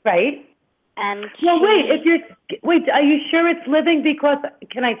 right. And well, wait, are you sure it's living? Because,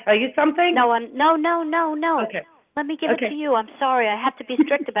 can I tell you something? No. Okay. Let me give it to you. I'm sorry. I have to be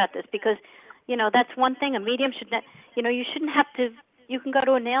strict about this because, that's one thing. A medium should not, you shouldn't have to, you can go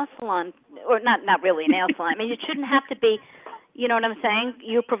to a nail salon, or not really a nail salon. I mean, it shouldn't have to be, you know what I'm saying?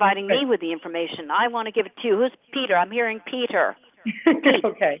 You're providing me with the information. I want to give it to you. Who's Peter? I'm hearing Peter. Pete.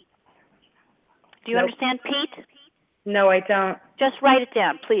 Okay. Do you understand Pete? No, I don't. Just write it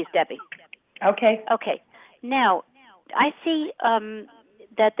down, please, Debbie. Okay. Okay. Now, I see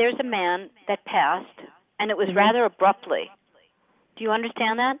that there's a man that passed, and it was rather abruptly. Do you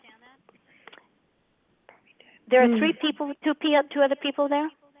understand that? There are 3 people, 2 other people there?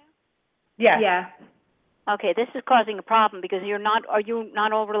 Yeah. Yeah. Okay, this is causing a problem because are you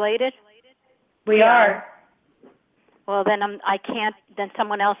not all related? We are. Well, then I can't, then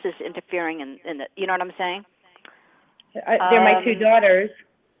someone else is interfering in the, you know what I'm saying? They're my 2 daughters.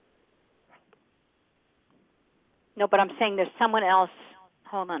 No, but I'm saying there's someone else.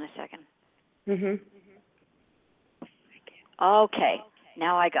 Hold on a second. Mhm. Okay.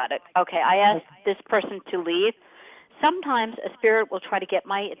 Now I got it. Okay, I asked this person to leave. Sometimes a spirit will try to get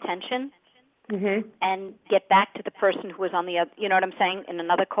my attention and get back to the person who was on the other, you know what I'm saying, in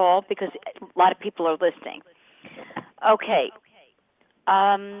another call, because a lot of people are listening. Okay.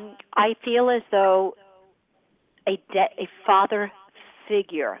 I feel as though a father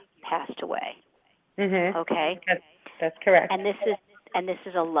figure passed away. Okay? That's correct. And this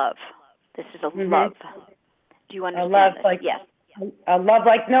is a love. This is a love. Do you understand this? Yes. A love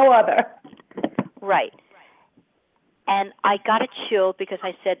like no other. Right. And I got a chill because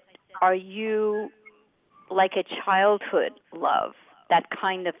I said, are you like a childhood love, that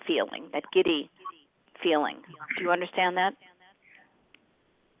kind of feeling, that giddy feeling? Do you understand that?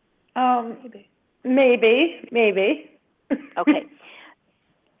 Maybe. Okay.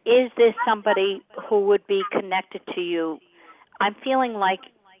 Is this somebody who would be connected to you? I'm feeling like,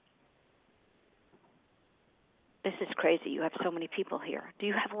 this is crazy. You have so many people here. Do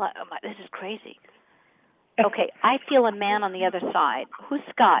you have a lot? This is crazy. Okay, I feel a man on the other side. Who's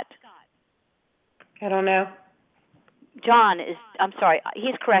Scott? I don't know. John is, I'm sorry,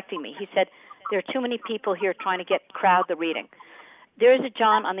 he's correcting me. He said, there are too many people here trying to crowd the reading. There is a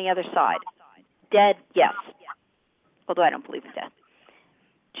John on the other side. Dead, yes. Although I don't believe in death.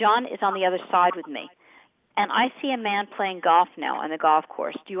 John is on the other side with me. And I see a man playing golf now on the golf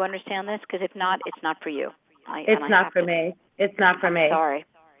course. Do you understand this? Because if not, it's not for you. It's not for me. It's not for me. Sorry.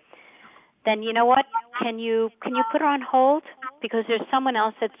 Then you know what? Can you put her on hold? Because there's someone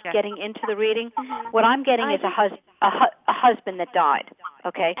else that's getting into the reading. What I'm getting is a husband that died.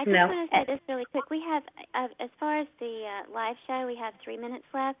 Okay? I just want to say this really quick. We have, as far as the live show, we have 3 minutes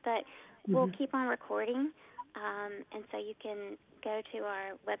left, but we'll keep on recording. And so you can go to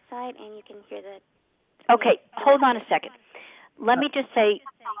our website and you can hear the... Okay, hold on a second. Let me just say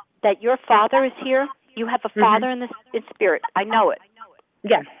that your father is here. You have a father in spirit. I know it.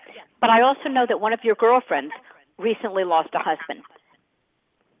 Yes. But I also know that one of your girlfriends recently lost a husband.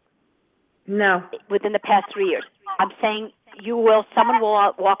 No. Within the past 3 years. I'm saying someone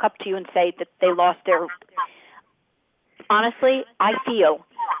will walk up to you and say that they lost their... Honestly, I feel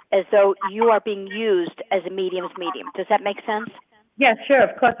as though you are being used as a medium's medium. Does that make sense? Yeah, sure.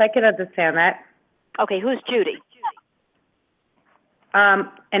 Of course, I can understand that. Okay, who's Judy? An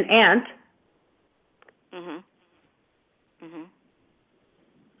aunt.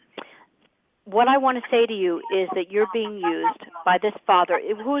 What I want to say to you is that you're being used by this father.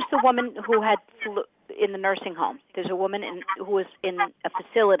 Who's the woman who had in the nursing home? There's a woman who was in a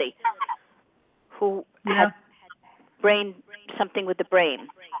facility who had something with the brain.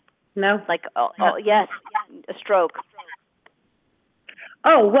 No. Like, yes, a stroke.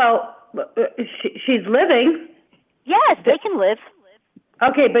 Oh, well, she's living. Yes, they can live.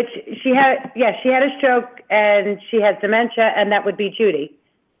 Okay, but she had a stroke and she has dementia, and that would be Judy.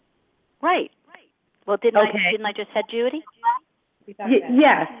 Right. Well, didn't I just say Judy?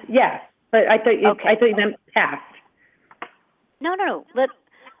 Yes. But I thought you meant past. No.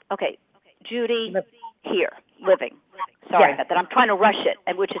 Okay, Judy here, living. Sorry about that. I'm trying to rush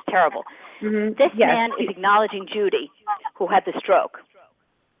it, which is terrible. This man is acknowledging Judy, who had the stroke.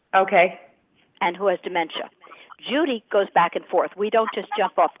 Okay. And who has dementia. Judy goes back and forth. We don't just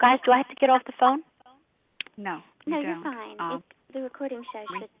jump off. Guys, do I have to get off the phone? No. No, you're fine. The recording show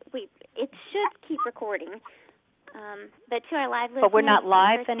should keep recording. But to our live listeners, but we're not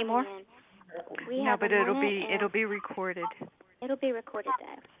live anymore. But it'll be recorded. It'll be recorded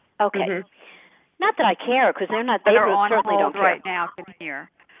though. Okay. Not that I care, because they're not. They certainly don't care. Right now can hear.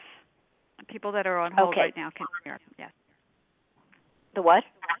 People that are on hold right now can hear. Yes. The what?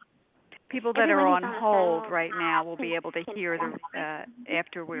 People that are on hold right now will be able to hear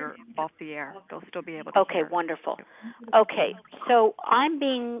after we're off the air. They'll still be able to hear. Okay, wonderful. Okay, so I'm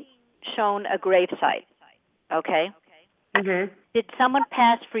being shown a gravesite. Okay. Did someone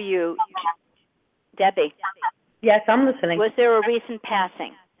pass for you, Debbie? Yes, I'm listening. Was there a recent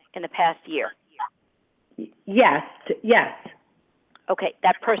passing in the past year? Yes. Okay,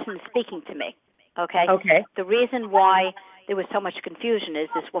 that person is speaking to me. Okay. Okay. The reason why there was so much confusion is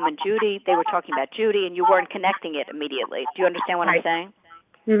this woman Judy. They were talking about Judy, and you weren't connecting it immediately. Do you understand what I'm saying?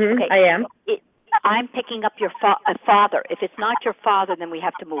 Okay. I am. I'm picking up your father. If it's not your father, then we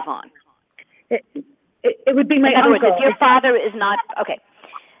have to move on. It would be my uncle. In other words, if your father is not okay.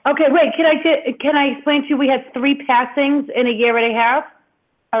 Okay, wait. Can I explain to you? We had 3 passings in a year and a half.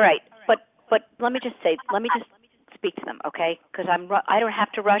 All right, but let me just speak to them, okay? Because I don't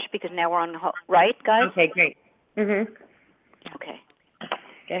have to rush because now we're on right, guys. Okay, great. Okay.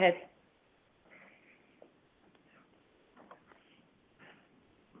 Go ahead.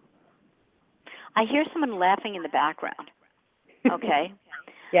 I hear someone laughing in the background. Okay.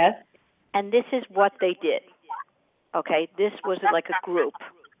 Yes. And this is what they did. Okay, this was like a group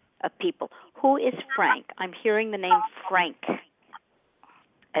of people. Who is Frank? I'm hearing the name Frank.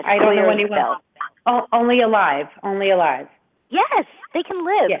 As I don't know clear as anyone. bell. Oh, only alive. Only alive. Yes, they can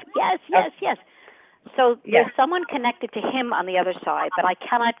live. Yes. Yes. So there's someone connected to him on the other side, but I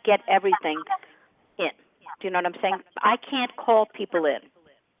cannot get everything in. Do you know what I'm saying? I can't call people in.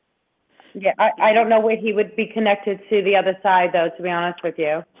 Yeah, I don't know where he would be connected to the other side, though, to be honest with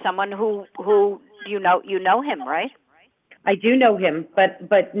you. Someone who you know him, right? I do know him,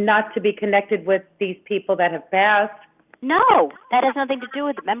 but not to be connected with these people that have passed. No, that has nothing to do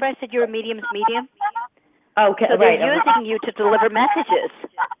with it. Remember I said you're a medium's medium? Okay, so right. they're using you to deliver messages.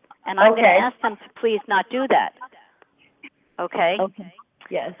 And I'm going to ask them to please not do that. Okay? Okay.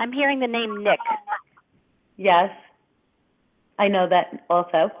 Yes. I'm hearing the name Nick. Yes. I know that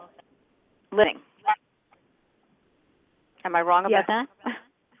also. Living. Am I wrong about that?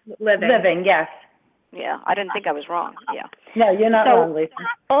 Living, yes. Yeah, I didn't think I was wrong. Yeah. No, you're not wrong, Lisa.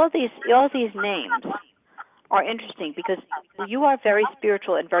 All these names are interesting because you are very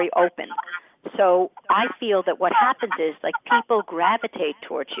spiritual and very open. So I feel that what happens is like people gravitate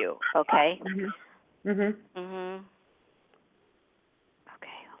towards you, okay? Okay, hold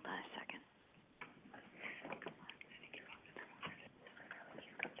on a second.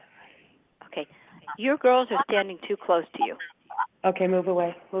 Okay. Your girls are standing too close to you. Okay, move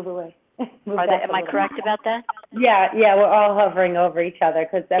away. Am I correct about that? Yeah, we're all hovering over each other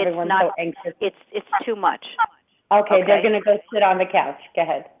because everyone's so anxious. It's too much. Okay, they're going to go sit on the couch. Go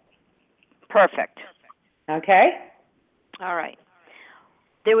ahead. Perfect. Okay. All right.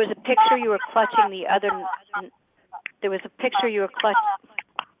 There was a picture you were clutching the other. There was a picture you were clutching.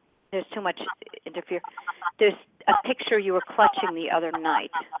 There's too much interfere. There's a picture you were clutching the other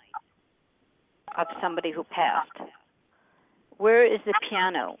night of somebody who passed. Where is the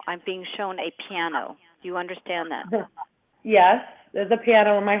piano? I'm being shown a piano. Do you understand that? Yes, there's a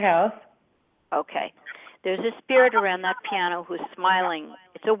piano in my house. Okay. There's a spirit around that piano who's smiling.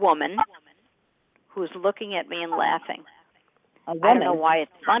 It's a woman who's looking at me and laughing. A woman? I don't know why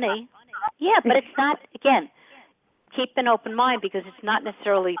it's funny. Yeah, but it's not, again, keep an open mind because it's not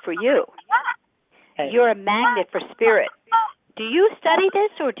necessarily for you. Okay. You're a magnet for spirit. Do you study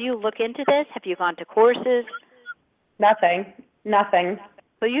this or do you look into this? Have you gone to courses? Nothing.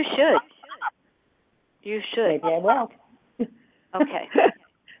 Well, you should. You should. Maybe I will. Okay.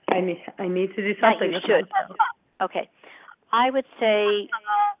 I need to do something. You should. Okay. I would say,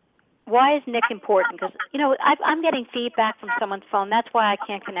 why is Nick important? Because I'm getting feedback from someone's phone. That's why I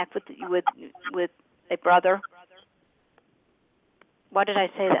can't connect with a brother. Why did I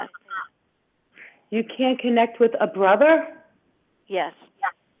say that? You can't connect with a brother? Yes.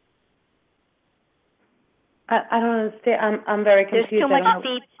 I don't understand. I'm very confused. There's too much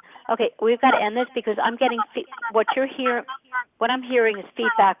feedback. Okay, we've got to end this because I'm getting what I'm hearing is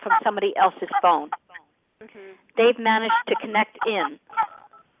feedback from somebody else's phone. They've managed to connect in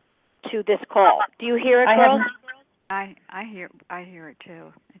to this call. Do you hear it, girls? I hear it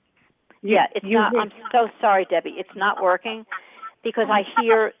too. It's not. I'm so sorry, Debbie. It's not working because I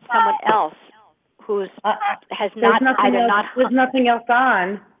hear someone else who's has not either not. There's nothing else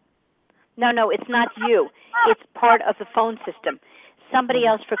on. No, it's not you. It's part of the phone system. Somebody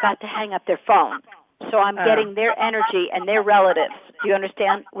else forgot to hang up their phone. So I'm getting their energy and their relatives. Do you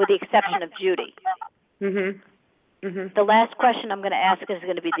understand? With the exception of Judy. The last question I'm going to ask is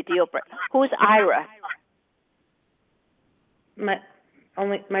going to be the deal breaker. Who's Ira?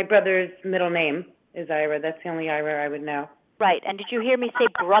 My brother's middle name is Ira. That's the only Ira I would know. Right. And did you hear me say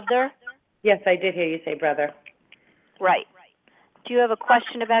brother? Yes, I did hear you say brother. Right. Do you have a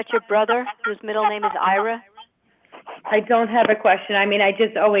question about your brother whose middle name is Ira? I don't have a question. I mean, I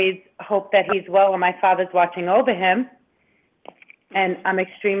just always hope that he's well and my father's watching over him. And I'm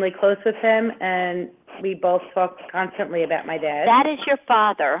extremely close with him, and we both talk constantly about my dad. That is your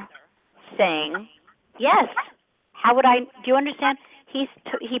father saying, yes. How would I, do you understand? He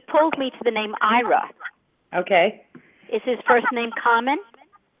pulled me to the name Ira. Okay. Is his first name common?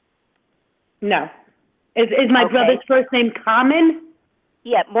 No. Is my brother's first name common?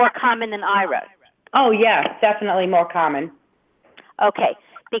 Yeah, more common than Ira. Oh, yeah, definitely more common. Okay,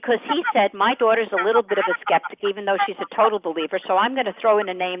 because he said my daughter's a little bit of a skeptic, even though she's a total believer, so I'm going to throw in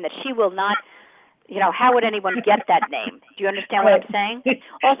a name that she will not, how would anyone get that name? Do you understand what I'm saying?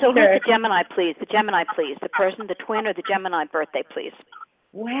 Also, who's the Gemini, please? The Gemini, please. The person, the twin, or the Gemini birthday, please.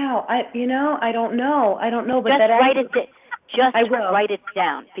 Wow, I don't know. But just write it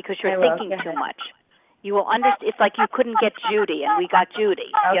down because you're thinking too much. You will understand. It's like you couldn't get Judy, and we got Judy.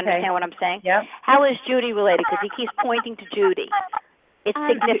 Do you understand what I'm saying? Yep. How is Judy related? Because he keeps pointing to Judy. It's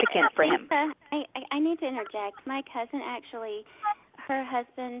significant for him. Lisa, I need to interject. My cousin actually, her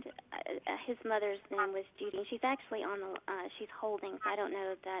husband, his mother's name was Judy, and she's actually on the, she's holding, so I don't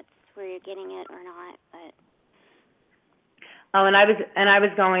know if that's where you're getting it or not, but. Oh, and I was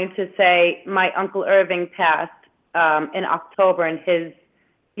going to say my Uncle Irving passed in October, and his,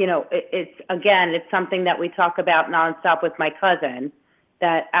 you know, it's something that we talk about nonstop with my cousin,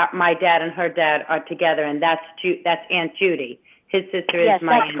 that my dad and her dad are together, and that's Aunt Judy. His sister is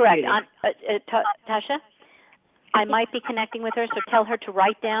my Aunt Judy. Yes, that's correct. Tasha, I might be connecting with her, so tell her to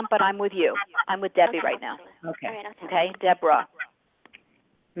write down, but I'm with you. I'm with Debbie right now. Okay. Okay, Deborah.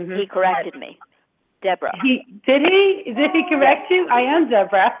 Mm-hmm. He corrected me. Deborah. Did he correct you? I am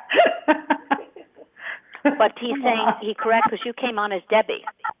Deborah. But he's saying he corrected because you came on as Debbie.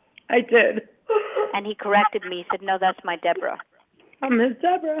 I did. And he corrected me. He said, "No, that's my Deborah." I'm Miss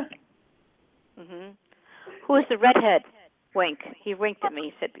Deborah. Mhm. Who is the redhead? Wink. He winked at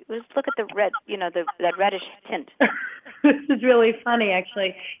me. He said, "Look at the red. You know, that reddish tint." This is really funny,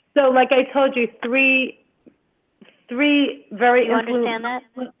 actually. So, like I told you, three very. You understand that?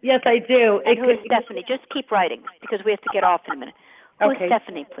 Yes, I do. And who is Stephanie? Just keep writing because we have to get off in a minute. Who is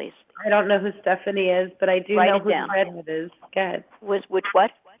Stephanie, please? I don't know who Stephanie is, but I do know who the redhead is. Go ahead. Which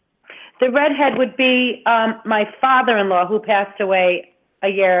what? The redhead would be my father-in-law, who passed away a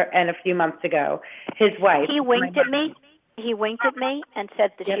year and a few months ago. His wife. He winked at me. He winked at me and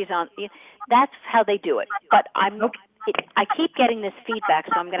said that she's on. That's how they do it. But I keep getting this feedback,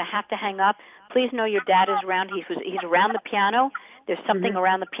 so I'm going to have to hang up. Please know your dad is around. He's around the piano. There's something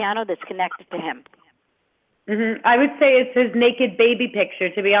around the piano that's connected to him. Mm-hmm. I would say it's his naked baby picture,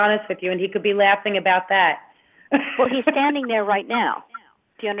 to be honest with you, and he could be laughing about that. Well, he's standing there right now.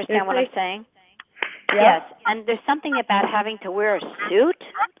 Do you understand what I'm saying? Yeah. Yes. And there's something about having to wear a suit.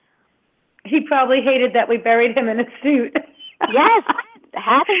 He probably hated that we buried him in a suit. Yes.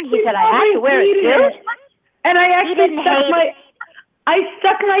 He said, I have to wear a suit. And I actually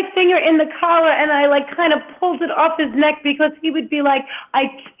stuck my finger in the collar and I kind of pulled it off his neck because he would be like,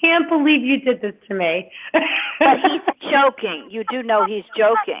 I can't believe you did this to me. But he's joking. You do know he's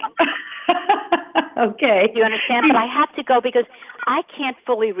joking. Okay. Do you understand? But I have to go because I can't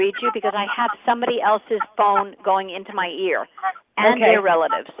fully read you because I have somebody else's phone going into my ear and their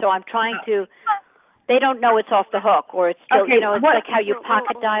relatives. So I'm trying to, they don't know it's off the hook or it's still, it's like how you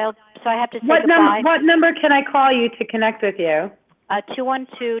pocket dialed. So I have to say goodbye. What number can I call you to connect with you?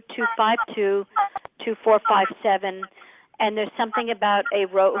 212-252-2457. And there's something about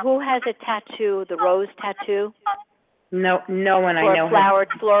who has a tattoo, the rose tattoo? No one I know. Or a flowered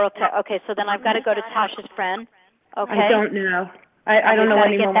floral tattoo. Okay, so then I've got to go to Tasha's friend. Okay. I don't know. I don't know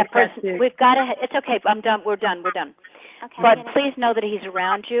anyone with tattoos. We've got to. It's okay. I'm done. We're done. Okay. But please know that he's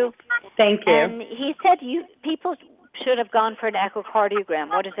around you. Thank you. And he said people should have gone for an echocardiogram.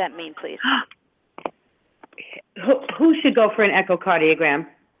 What does that mean, please? Who should go for an echocardiogram?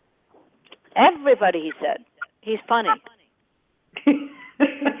 Everybody, he said. He's funny. He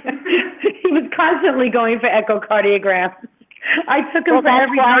was constantly going for echocardiograms. I took him for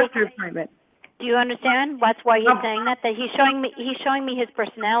every doctor appointment. Do you understand? That's why he's saying that. That he's showing me his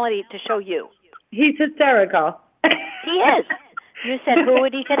personality to show you. He's hysterical. He is. You said who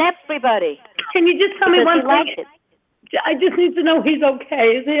would he said everybody. Can you just tell me one thing? I just need to know he's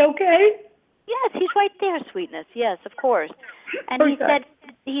okay. Is he okay? Yes, he's right there, sweetness. Yes, of course. And he said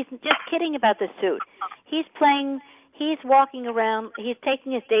he's just kidding about the suit. He's walking around, he's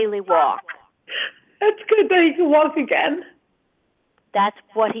taking his daily walk. That's good that he can walk again. That's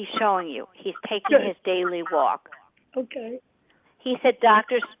what he's showing you. He's taking his daily walk. Okay. He said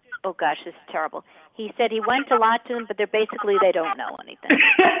doctors, oh gosh, this is terrible. He said he went a lot to them, but they don't know anything.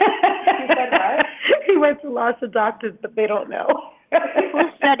 He said what? He went to lots of doctors, but they don't know.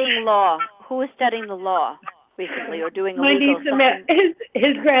 Who's studying law? Who is studying the law recently or doing My legal niece,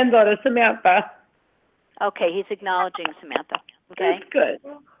 his granddaughter, Samantha. Okay, he's acknowledging Samantha. Okay? That's good.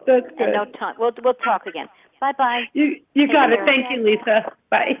 That's good. And no time. We'll talk again. Bye-bye. You got it. Thank you, Lisa.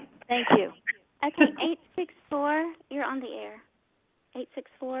 Bye. Thank you. Okay, 864, you're on the air.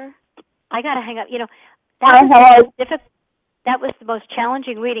 864. I got to hang up. That was the most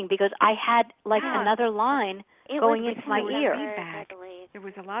challenging reading because I had another line going into my ear. There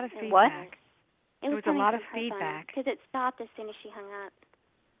was a lot of feedback. What? There was a lot of feedback. Because it stopped as soon as she hung up.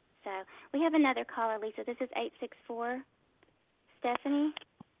 So we have another caller, Lisa. This is 864. Stephanie?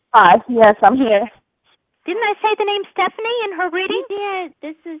 Hi, yes, I'm here. Didn't I say the name Stephanie in her reading? You did.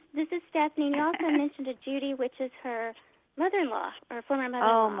 This is Stephanie. You also mentioned a Judy, which is her mother-in-law, or former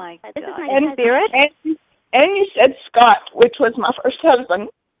mother-in-law. Oh, my God. This is my And Spirit? And you said Scott, which was my first husband.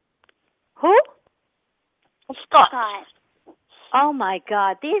 Who? Scott. Oh my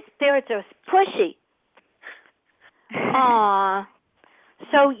God, these spirits are pushy. Aw.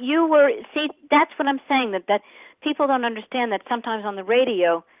 So you were, see, that's what I'm saying, that people don't understand that sometimes on the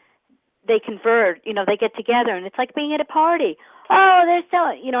radio they convert, they get together and it's like being at a party. Oh, they're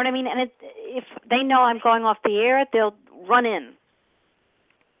so, you know what I mean? And if they know I'm going off the air, they'll run in.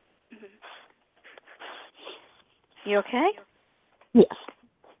 You okay? Yes.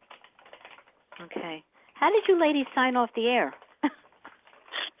 Okay. How did you ladies sign off the air?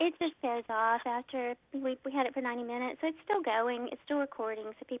 It just goes off after we had it for 90 minutes, so it's still going. It's still recording,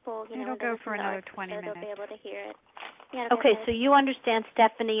 so people, it'll go for another 20 minutes. They'll be able to hear it. Yeah, okay, so you understand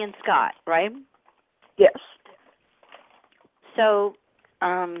Stephanie and Scott, right? Yes. So,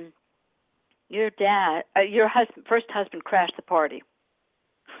 your dad, your first husband crashed the party.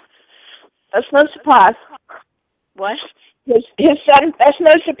 That's no surprise. What? His son, that's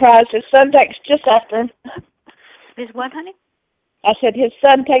no surprise. His son takes just after him. His what, honey? I said his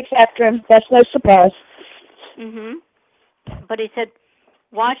son takes after him. That's no surprise. But he said,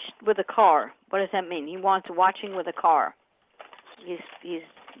 watch with a car. What does that mean? He wants watching with a car. He's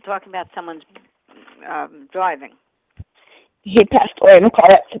talking about someone's driving. He passed away in a car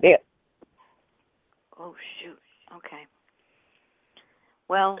accident. Oh, shoot. Okay.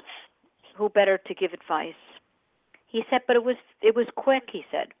 Well, who better to give advice? He said, but it was quick, he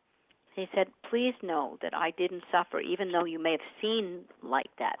said. He said, please know that I didn't suffer, even though you may have seen like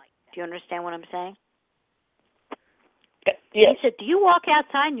that. Do you understand what I'm saying? Yes. He said, do you walk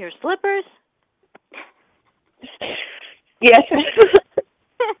outside in your slippers? Yes.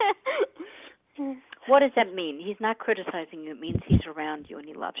 What does that mean? He's not criticizing you. It means he's around you and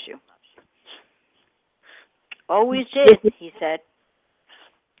he loves you. Always did, he said.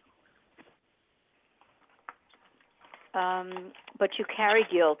 But you carry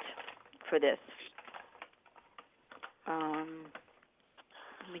guilt for this. Let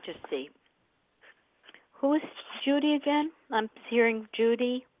me just see. Who is Judy again? I'm hearing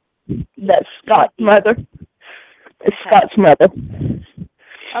Judy. That's Scott's mother. It's Scott's mother.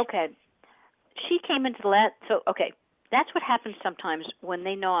 Okay. She came into the last, that's what happens sometimes when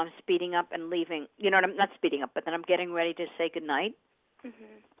they know I'm speeding up and leaving. You know what, I'm not speeding up, but then I'm getting ready to say goodnight.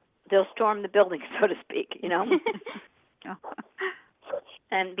 They'll storm the building, so to speak,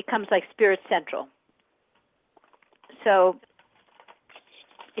 and becomes like Spirit Central. So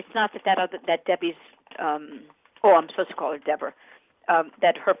it's not that Debbie's, I'm supposed to call her Deborah,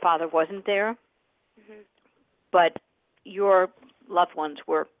 that her father wasn't there, but your loved ones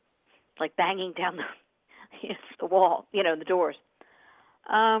were like banging down the wall, the doors.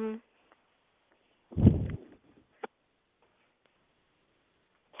 I'm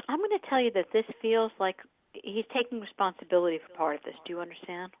going to tell you that this feels like he's taking responsibility for part of this. Do you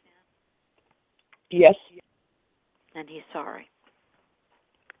understand? Yes. And he's sorry.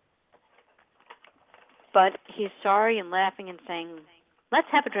 But he's sorry and laughing and saying, let's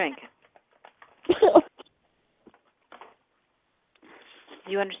have a drink.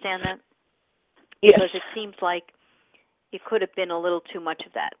 Do you understand that? Yes. Because it seems like it could have been a little too much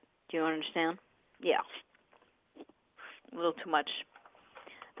of that. Do you understand? Yeah. A little too much.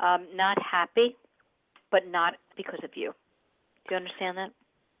 Not happy, but not because of you. Do you understand that?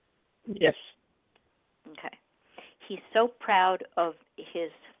 Yes. Okay. He's so proud of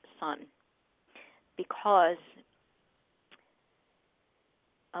his son because,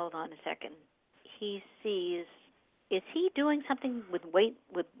 hold on a second, he sees, is he doing something with weight,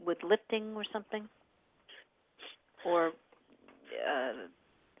 with lifting or something? Or,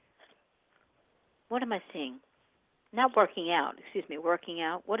 what am I seeing? Not working out, working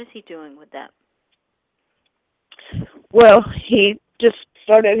out. What is he doing with that? Well, he just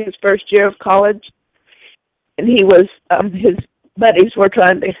started his first year of college, and he was, his buddies were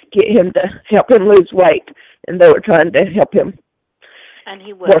trying to get him to help him lose weight, and they were trying to help him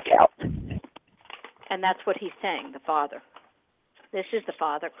work out. And that's what he's saying, the father. This is the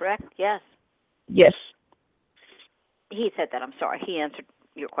father, correct? Yes. Yes. He said that, I'm sorry. He answered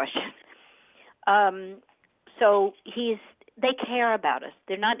your question. So they care about us.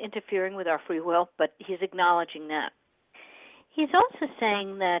 They're not interfering with our free will, but he's acknowledging that. He's also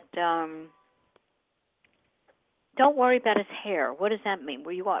saying that don't worry about his hair. What does that mean?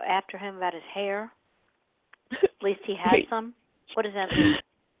 Were you after him about his hair? At least he has some? What does that mean?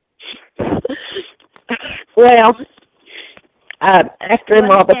 Well, after him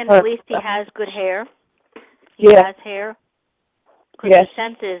all the time. At least he has good hair? He has hair? Because the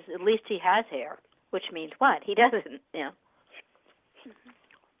sense is at least he has hair, which means what? He doesn't,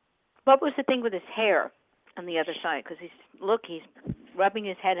 What was the thing with his hair on the other side? Because he's rubbing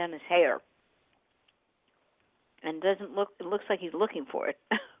his head on his hair. and doesn't look. It looks like he's looking for it.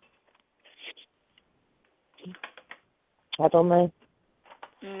 I don't know.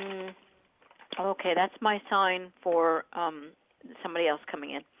 Okay, that's my sign for somebody else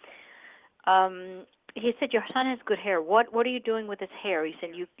coming in. He said your son has good hair. What are you doing with his hair? He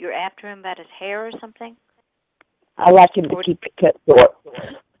said you're after him about his hair or something? I like him to keep it cut short.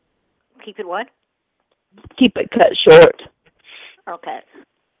 Keep it what? Keep it cut short. Okay.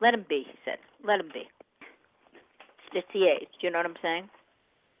 Let him be, he said. Let him be. It's the age. Do you know what I'm saying?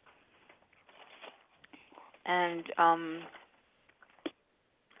 And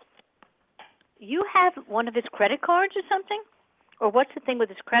you have one of his credit cards or something? Or what's the thing with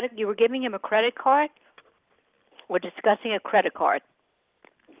his credit? You were giving him a credit card? We're discussing a credit card.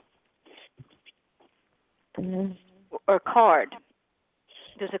 Mm-hmm. Or card.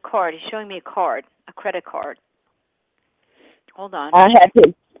 There's a card. He's showing me a card, a credit card. Hold on. I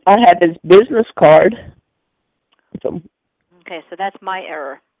have his business card. So. Okay, so that's my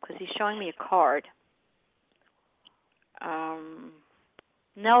error because he's showing me a card.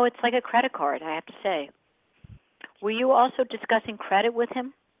 No, it's like a credit card, I have to say. Were you also discussing credit with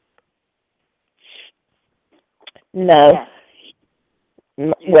him? No.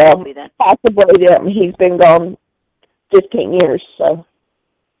 Yes. Well, possibly. He's been gone 15 years, so.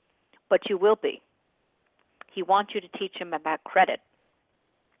 But you will be. He wants you to teach him about credit.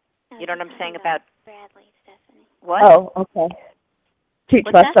 You know what I'm saying about Bradley, Stephanie. What? Oh, okay. Teach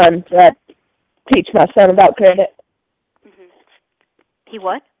What's my son about credit. Mm-hmm. He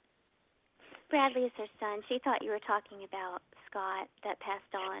what? Bradley is her son. She thought you were talking about Scott that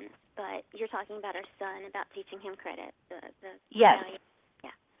passed on, but you're talking about her son, about teaching him credit. Yes. Value.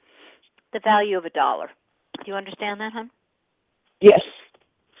 Yeah. The value of $1. Do you understand that, hon? Yes.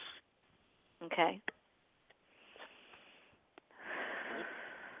 Okay.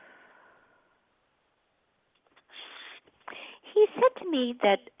 He said to me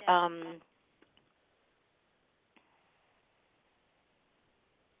that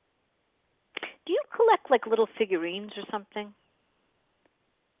do you collect like little figurines or something?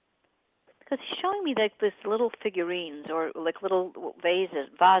 Because he's showing me like this little figurines or like little vases,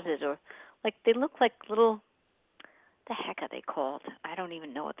 or like they look like little. The heck are they called? I don't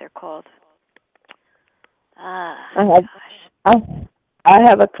even know what they're called. I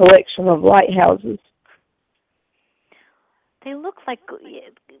have a collection of lighthouses. They look like,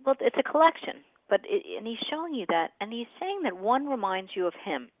 well, it's a collection, and he's showing you that, and he's saying that one reminds you of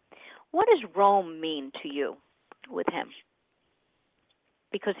him. What does Rome mean to you with him?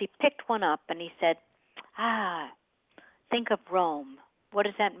 Because he picked one up and he said, think of Rome. What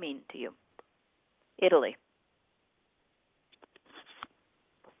does that mean to you? Italy.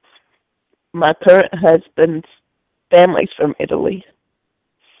 My current husband's family's from Italy.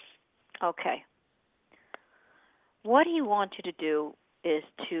 Okay. What he wants you to do is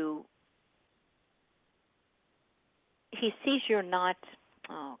he sees you're not,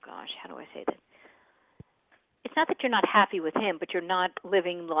 oh gosh, how do I say this? It's not that you're not happy with him, but you're not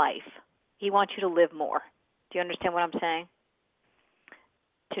living life. He wants you to live more. Do you understand what I'm saying?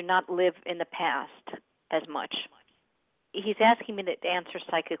 To not live in the past as much. He's asking me to answer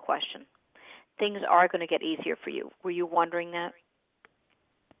a psychic question. Things are going to get easier for you. Were you wondering that?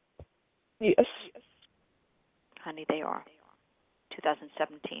 Yes. Honey, they are.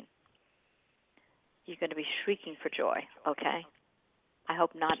 2017. You're going to be shrieking for joy, okay? I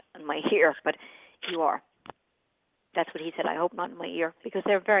hope not in my ear, but you are. That's what he said. I hope not in my ear, because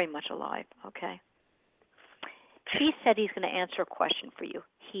they're very much alive, okay? He said he's going to answer a question for you.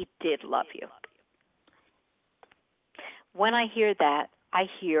 He did love you. When I hear that, I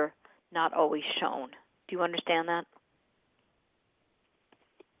hear not always shown. Do you understand that?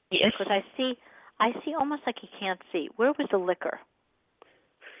 Yes. Because I see almost like he can't see. Where was the liquor?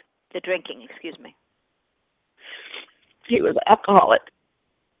 The drinking, excuse me. He was an alcoholic.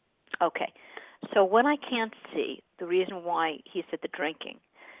 Okay. So when I can't see, the reason why he said the drinking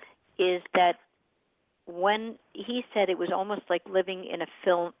is that when he said it was almost like living in a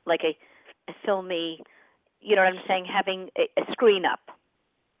film, like a filmy, you know what I'm saying, having a screen up,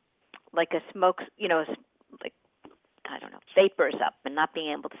 like a smoke, like, I don't know, vapors up and not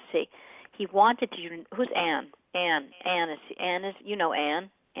being able to see. He wanted to, who's Anne? Anne is, you know Anne,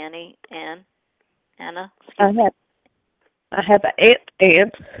 Anna. I have an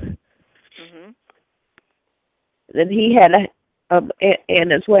aunt. Mhm. Then he had a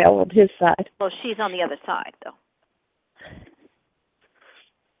aunt as well on his side. Well, she's on the other side, though.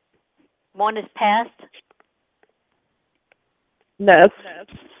 One is passed? No.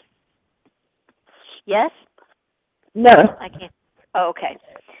 Yes? No. I can't. Oh, okay.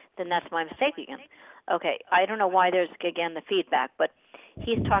 Then that's my mistake again. Okay, I don't know why there's, again, the feedback, but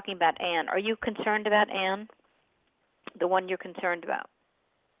he's talking about Anne. Are you concerned about Anne? The one you're concerned about?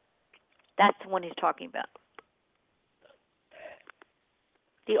 That's the one he's talking about.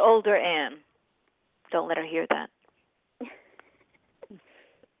 The older Anne. Don't let her hear that.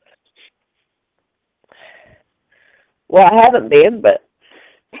 Well, I haven't been, but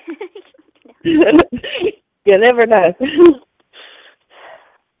you never know.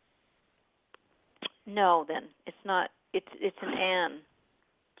 No, then it's not. It's an Anne,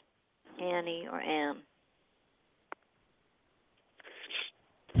 Annie or Anne,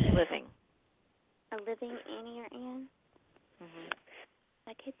 living. A living Annie or Anne? Mm-hmm.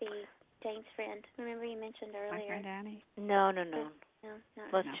 That could be Jane's friend. Remember you mentioned earlier. My friend Annie? No. No, not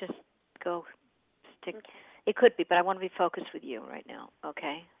Let's no. just go stick. Okay. It could be, but I want to be focused with you right now,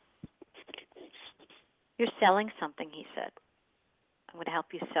 okay? You're selling something, he said. I'm going to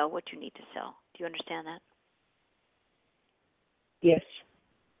help you sell what you need to sell. Do you understand that? Yes.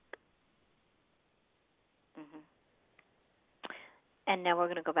 Mm-hmm. And now we're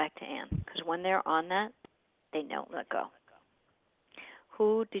going to go back to Anne, because when they're on that, they don't let go.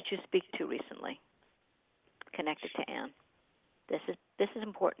 Who did you speak to recently connected to Anne? This is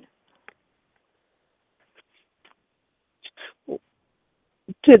important.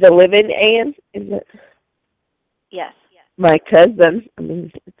 To the living Anne, is it? Yes. My cousin. I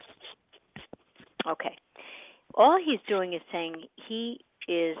mean, Okay. All he's doing is saying he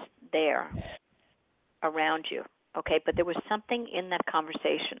is there around you, okay? But there was something in that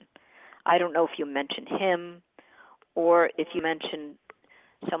conversation. I don't know if you mentioned him or if you mentioned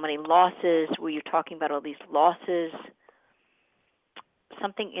so many losses. Were you talking about all these losses?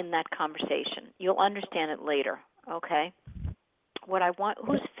 Something in that conversation. You'll understand it later, okay? What I want,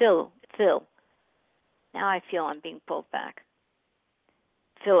 who's Phil? Phil. Now I feel I'm being pulled back.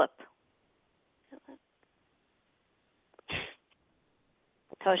 Philip.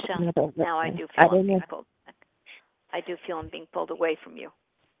 Tosha, now I do feel I'm being pulled back. I do feel I'm being pulled away from you.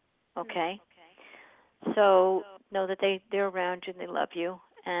 Okay? So know that they're around you and they love you.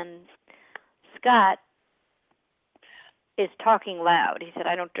 And Scott is talking loud. He said,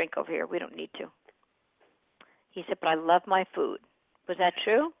 I don't drink over here. We don't need to. He said, but I love my food. Was that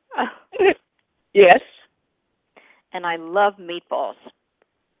true? yes. And I love meatballs.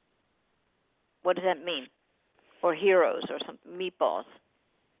 What does that mean? Or heroes or something. Meatballs.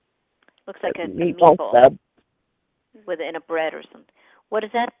 Looks like a meatball sub. In a bread or something. What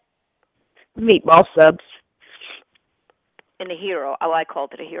is that? Meatball subs. In a hero. Oh, I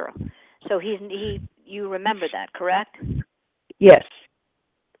called it a hero. So you remember that, correct? Yes.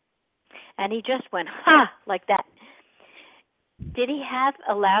 And he just went, ha, like that. Did he have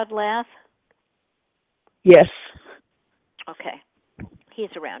a loud laugh? Yes. Okay. He's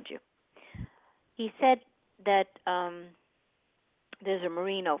around you. He said that there's a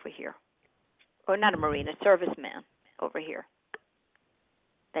Marine over here. Or not a Marine, a serviceman over here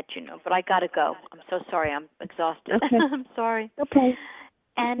that you know. But I got to go. I'm so sorry. I'm exhausted. Okay. I'm sorry. Okay.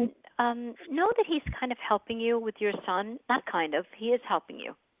 And know that he's kind of helping you with your son. Not kind of. He is helping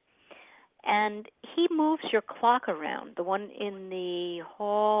you. And he moves your clock around, the one in the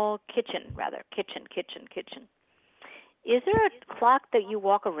hall, kitchen. Is there a clock that you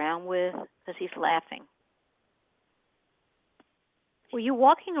walk around with? Because he's laughing. Were you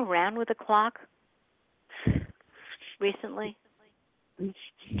walking around with a clock recently?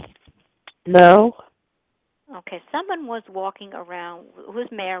 No. Okay, someone was walking around.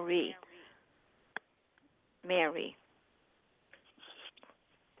 Who's Mary? Mary.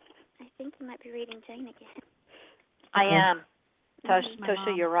 I think you might be reading Jane again. I am.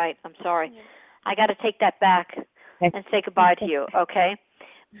 Tosha, you're right. I'm sorry. Yeah. I got to take that back and say goodbye to you, okay?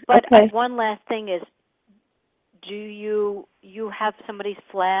 But one last thing is, do you have somebody's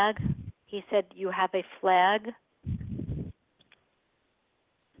flag? He said you have a flag,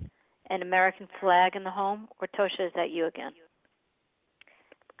 an American flag in the home? Or Tosha, is that you again?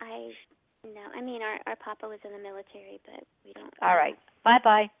 No. I mean, our papa was in the military, but we don't. All right.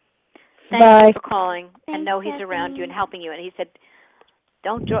 Bye-bye. Bye. Thank you for calling. Thanks, and know he's around you and helping you. And he said,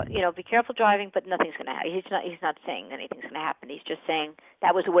 don't, be careful driving, but nothing's going to happen. He's not saying anything's going to happen. He's just saying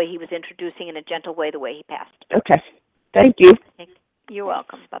that was the way he was introducing in a gentle way the way he passed. Okay. Thank you. You're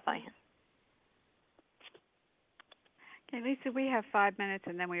welcome. Bye-bye. Okay, Lisa, we have 5 minutes,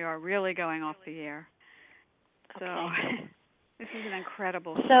 and then we are really going off the air. So okay. This is an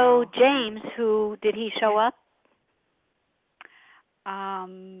incredible show. So James, did he show up?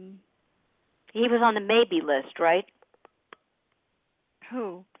 He was on the maybe list, right?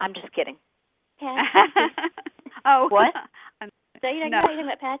 Who? I'm just kidding. Yeah. Oh. What? So you're talking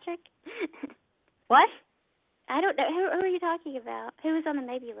about Patrick? What? I don't know. Who are you talking about? Who was on the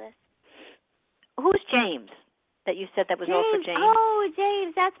maybe list? Who's James? That you said that was all for James? Oh,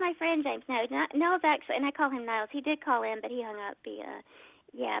 James. That's my friend James. No, Niles actually, and I call him Niles. He did call in, but he hung up.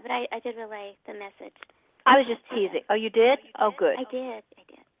 Yeah, but I did relay the message. I was just teasing. Oh, you did? Oh, good. I did.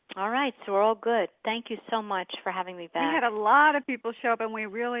 All right, so we're all good. Thank you so much for having me back. We had a lot of people show up, and we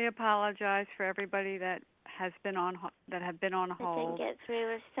really apologize for everybody that have been on hold. Didn't get through.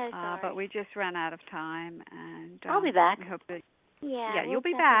 We're so sorry. But we just ran out of time, and I'll be back. We hope that. Yeah, you'll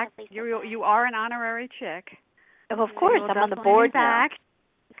be back. You are an honourary chick. Oh, of course, I'm on the board now.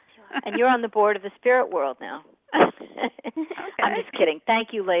 And you're on the board of the spirit world now. Okay. I'm just kidding.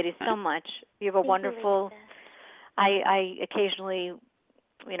 Thank you, ladies, so much. You have a wonderful. I occasionally,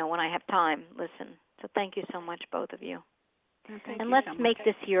 when I have time, listen. So thank you so much, both of you. And let's make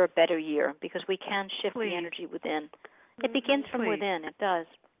this year a better year, because we can shift the energy within. It begins from within. It does.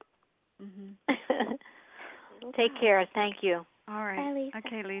 Take care. Thank you. All right. Bye, Lisa.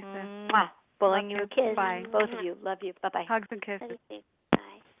 Okay, Lisa. Mwah. Blowing you a kiss. Bye. Both of you. Love you. Bye-bye. Hugs and kisses. Love you too.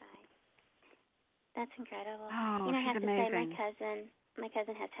 Bye. That's incredible. Oh, I have she's to amazing. say, my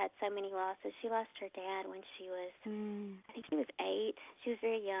cousin has had so many losses. She lost her dad when she was, I think she was 8. She was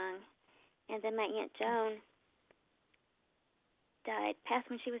very young. And then my Aunt Joan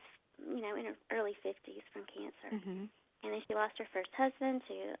passed when she was, in her early 50s from cancer. And then she lost her first husband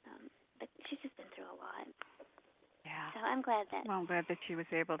too. But she's just been through a lot. Yeah. So I'm glad that. Well, I'm glad that she was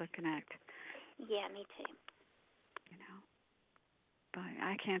able to connect. Yeah, me too. But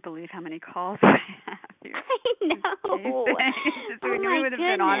I can't believe how many calls I have here. I know. We would have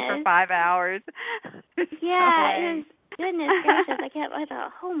been on for 5 hours. Yeah, it was, goodness gracious. I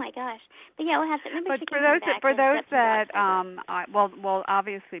thought, oh my gosh. But yeah, we'll have to. Maybe But she for can those come back for in those that September. well,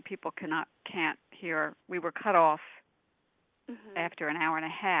 obviously people can't hear. We were cut off after an hour and a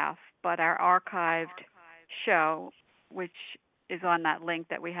half, but our archived show, which is on that link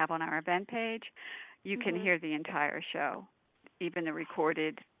that we have on our event page, you can hear the entire show, even the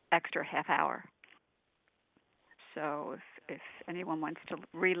recorded extra half hour. So if anyone wants to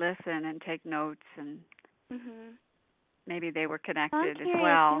re-listen and take notes, and maybe they were connected as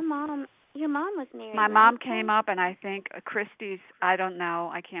well. Your mom was married. My mom came up, and I think Christy's, I don't know,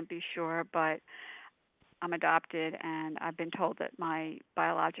 I can't be sure, but I'm adopted, and I've been told that my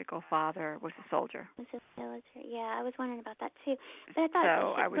biological father was a soldier. Was a military. Yeah, I was wondering about that too. But I thought,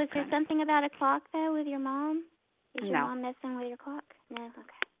 So was there something about a clock though with your mom? Is your No. mom messing with your clock? No. Okay.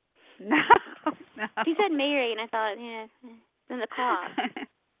 No. She said Mary, and I thought, then the clock.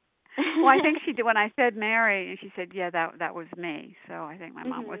 Well, I think she did when I said Mary, and she said, yeah, that was me. So I think my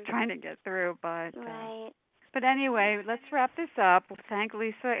mom was trying to get through, but right. But anyway, let's wrap this up. Thank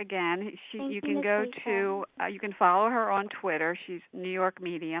Lisa again. Thank you you, can Miss go Lisa. to you can follow her on Twitter. She's New York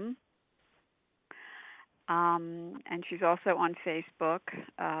Medium. And she's also on Facebook,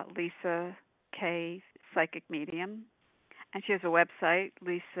 Lisa K Psychic Medium. And she has a website,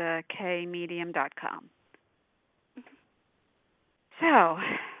 lisakmedium.com. So,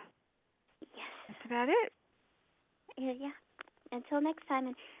 that's about it. Yeah. Until next time,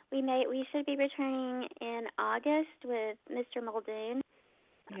 and we should be returning in August with Mr. Muldoon.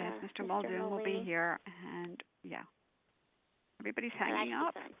 Yes, Mr. Muldoon will be here, and everybody's hanging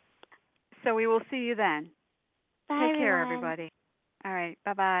up. So we will see you then. Bye, Take care, everyone. everybody. All right,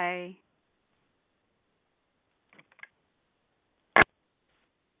 bye-bye.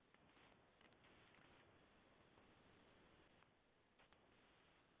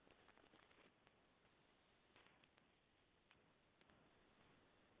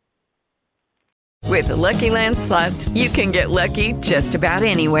 With the Lucky Land Slots, you can get lucky just about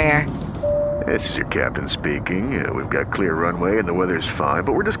anywhere. This is your captain speaking. We've got clear runway and the weather's fine,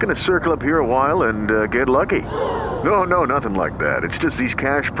 but we're just going to circle up here a while and get lucky. No, nothing like that. It's just these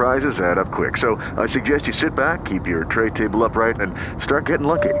cash prizes add up quick. So I suggest you sit back, keep your tray table upright, and start getting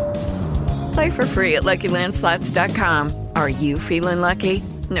lucky. Play for free at LuckyLandSlots.com. Are you feeling lucky?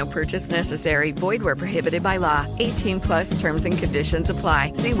 No purchase necessary. Void where prohibited by law. 18+ terms and conditions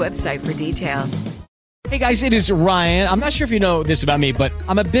apply. See website for details. Hey guys, it is Ryan. I'm not sure if you know this about me, but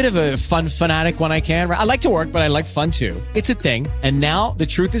I'm a bit of a fun fanatic when I can. I like to work, but I like fun too. It's a thing. And now the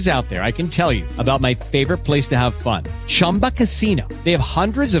truth is out there. I can tell you about my favorite place to have fun. Chumba Casino. They have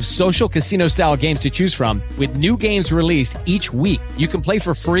hundreds of social casino style games to choose from with new games released each week. You can play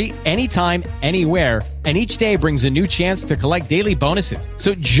for free anytime, anywhere. And each day brings a new chance to collect daily bonuses.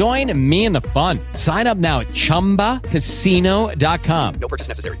 So join me in the fun. Sign up now at ChumbaCasino.com. No purchase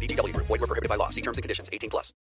necessary. VGW Group. Void where prohibited by law. See terms and conditions. 18+.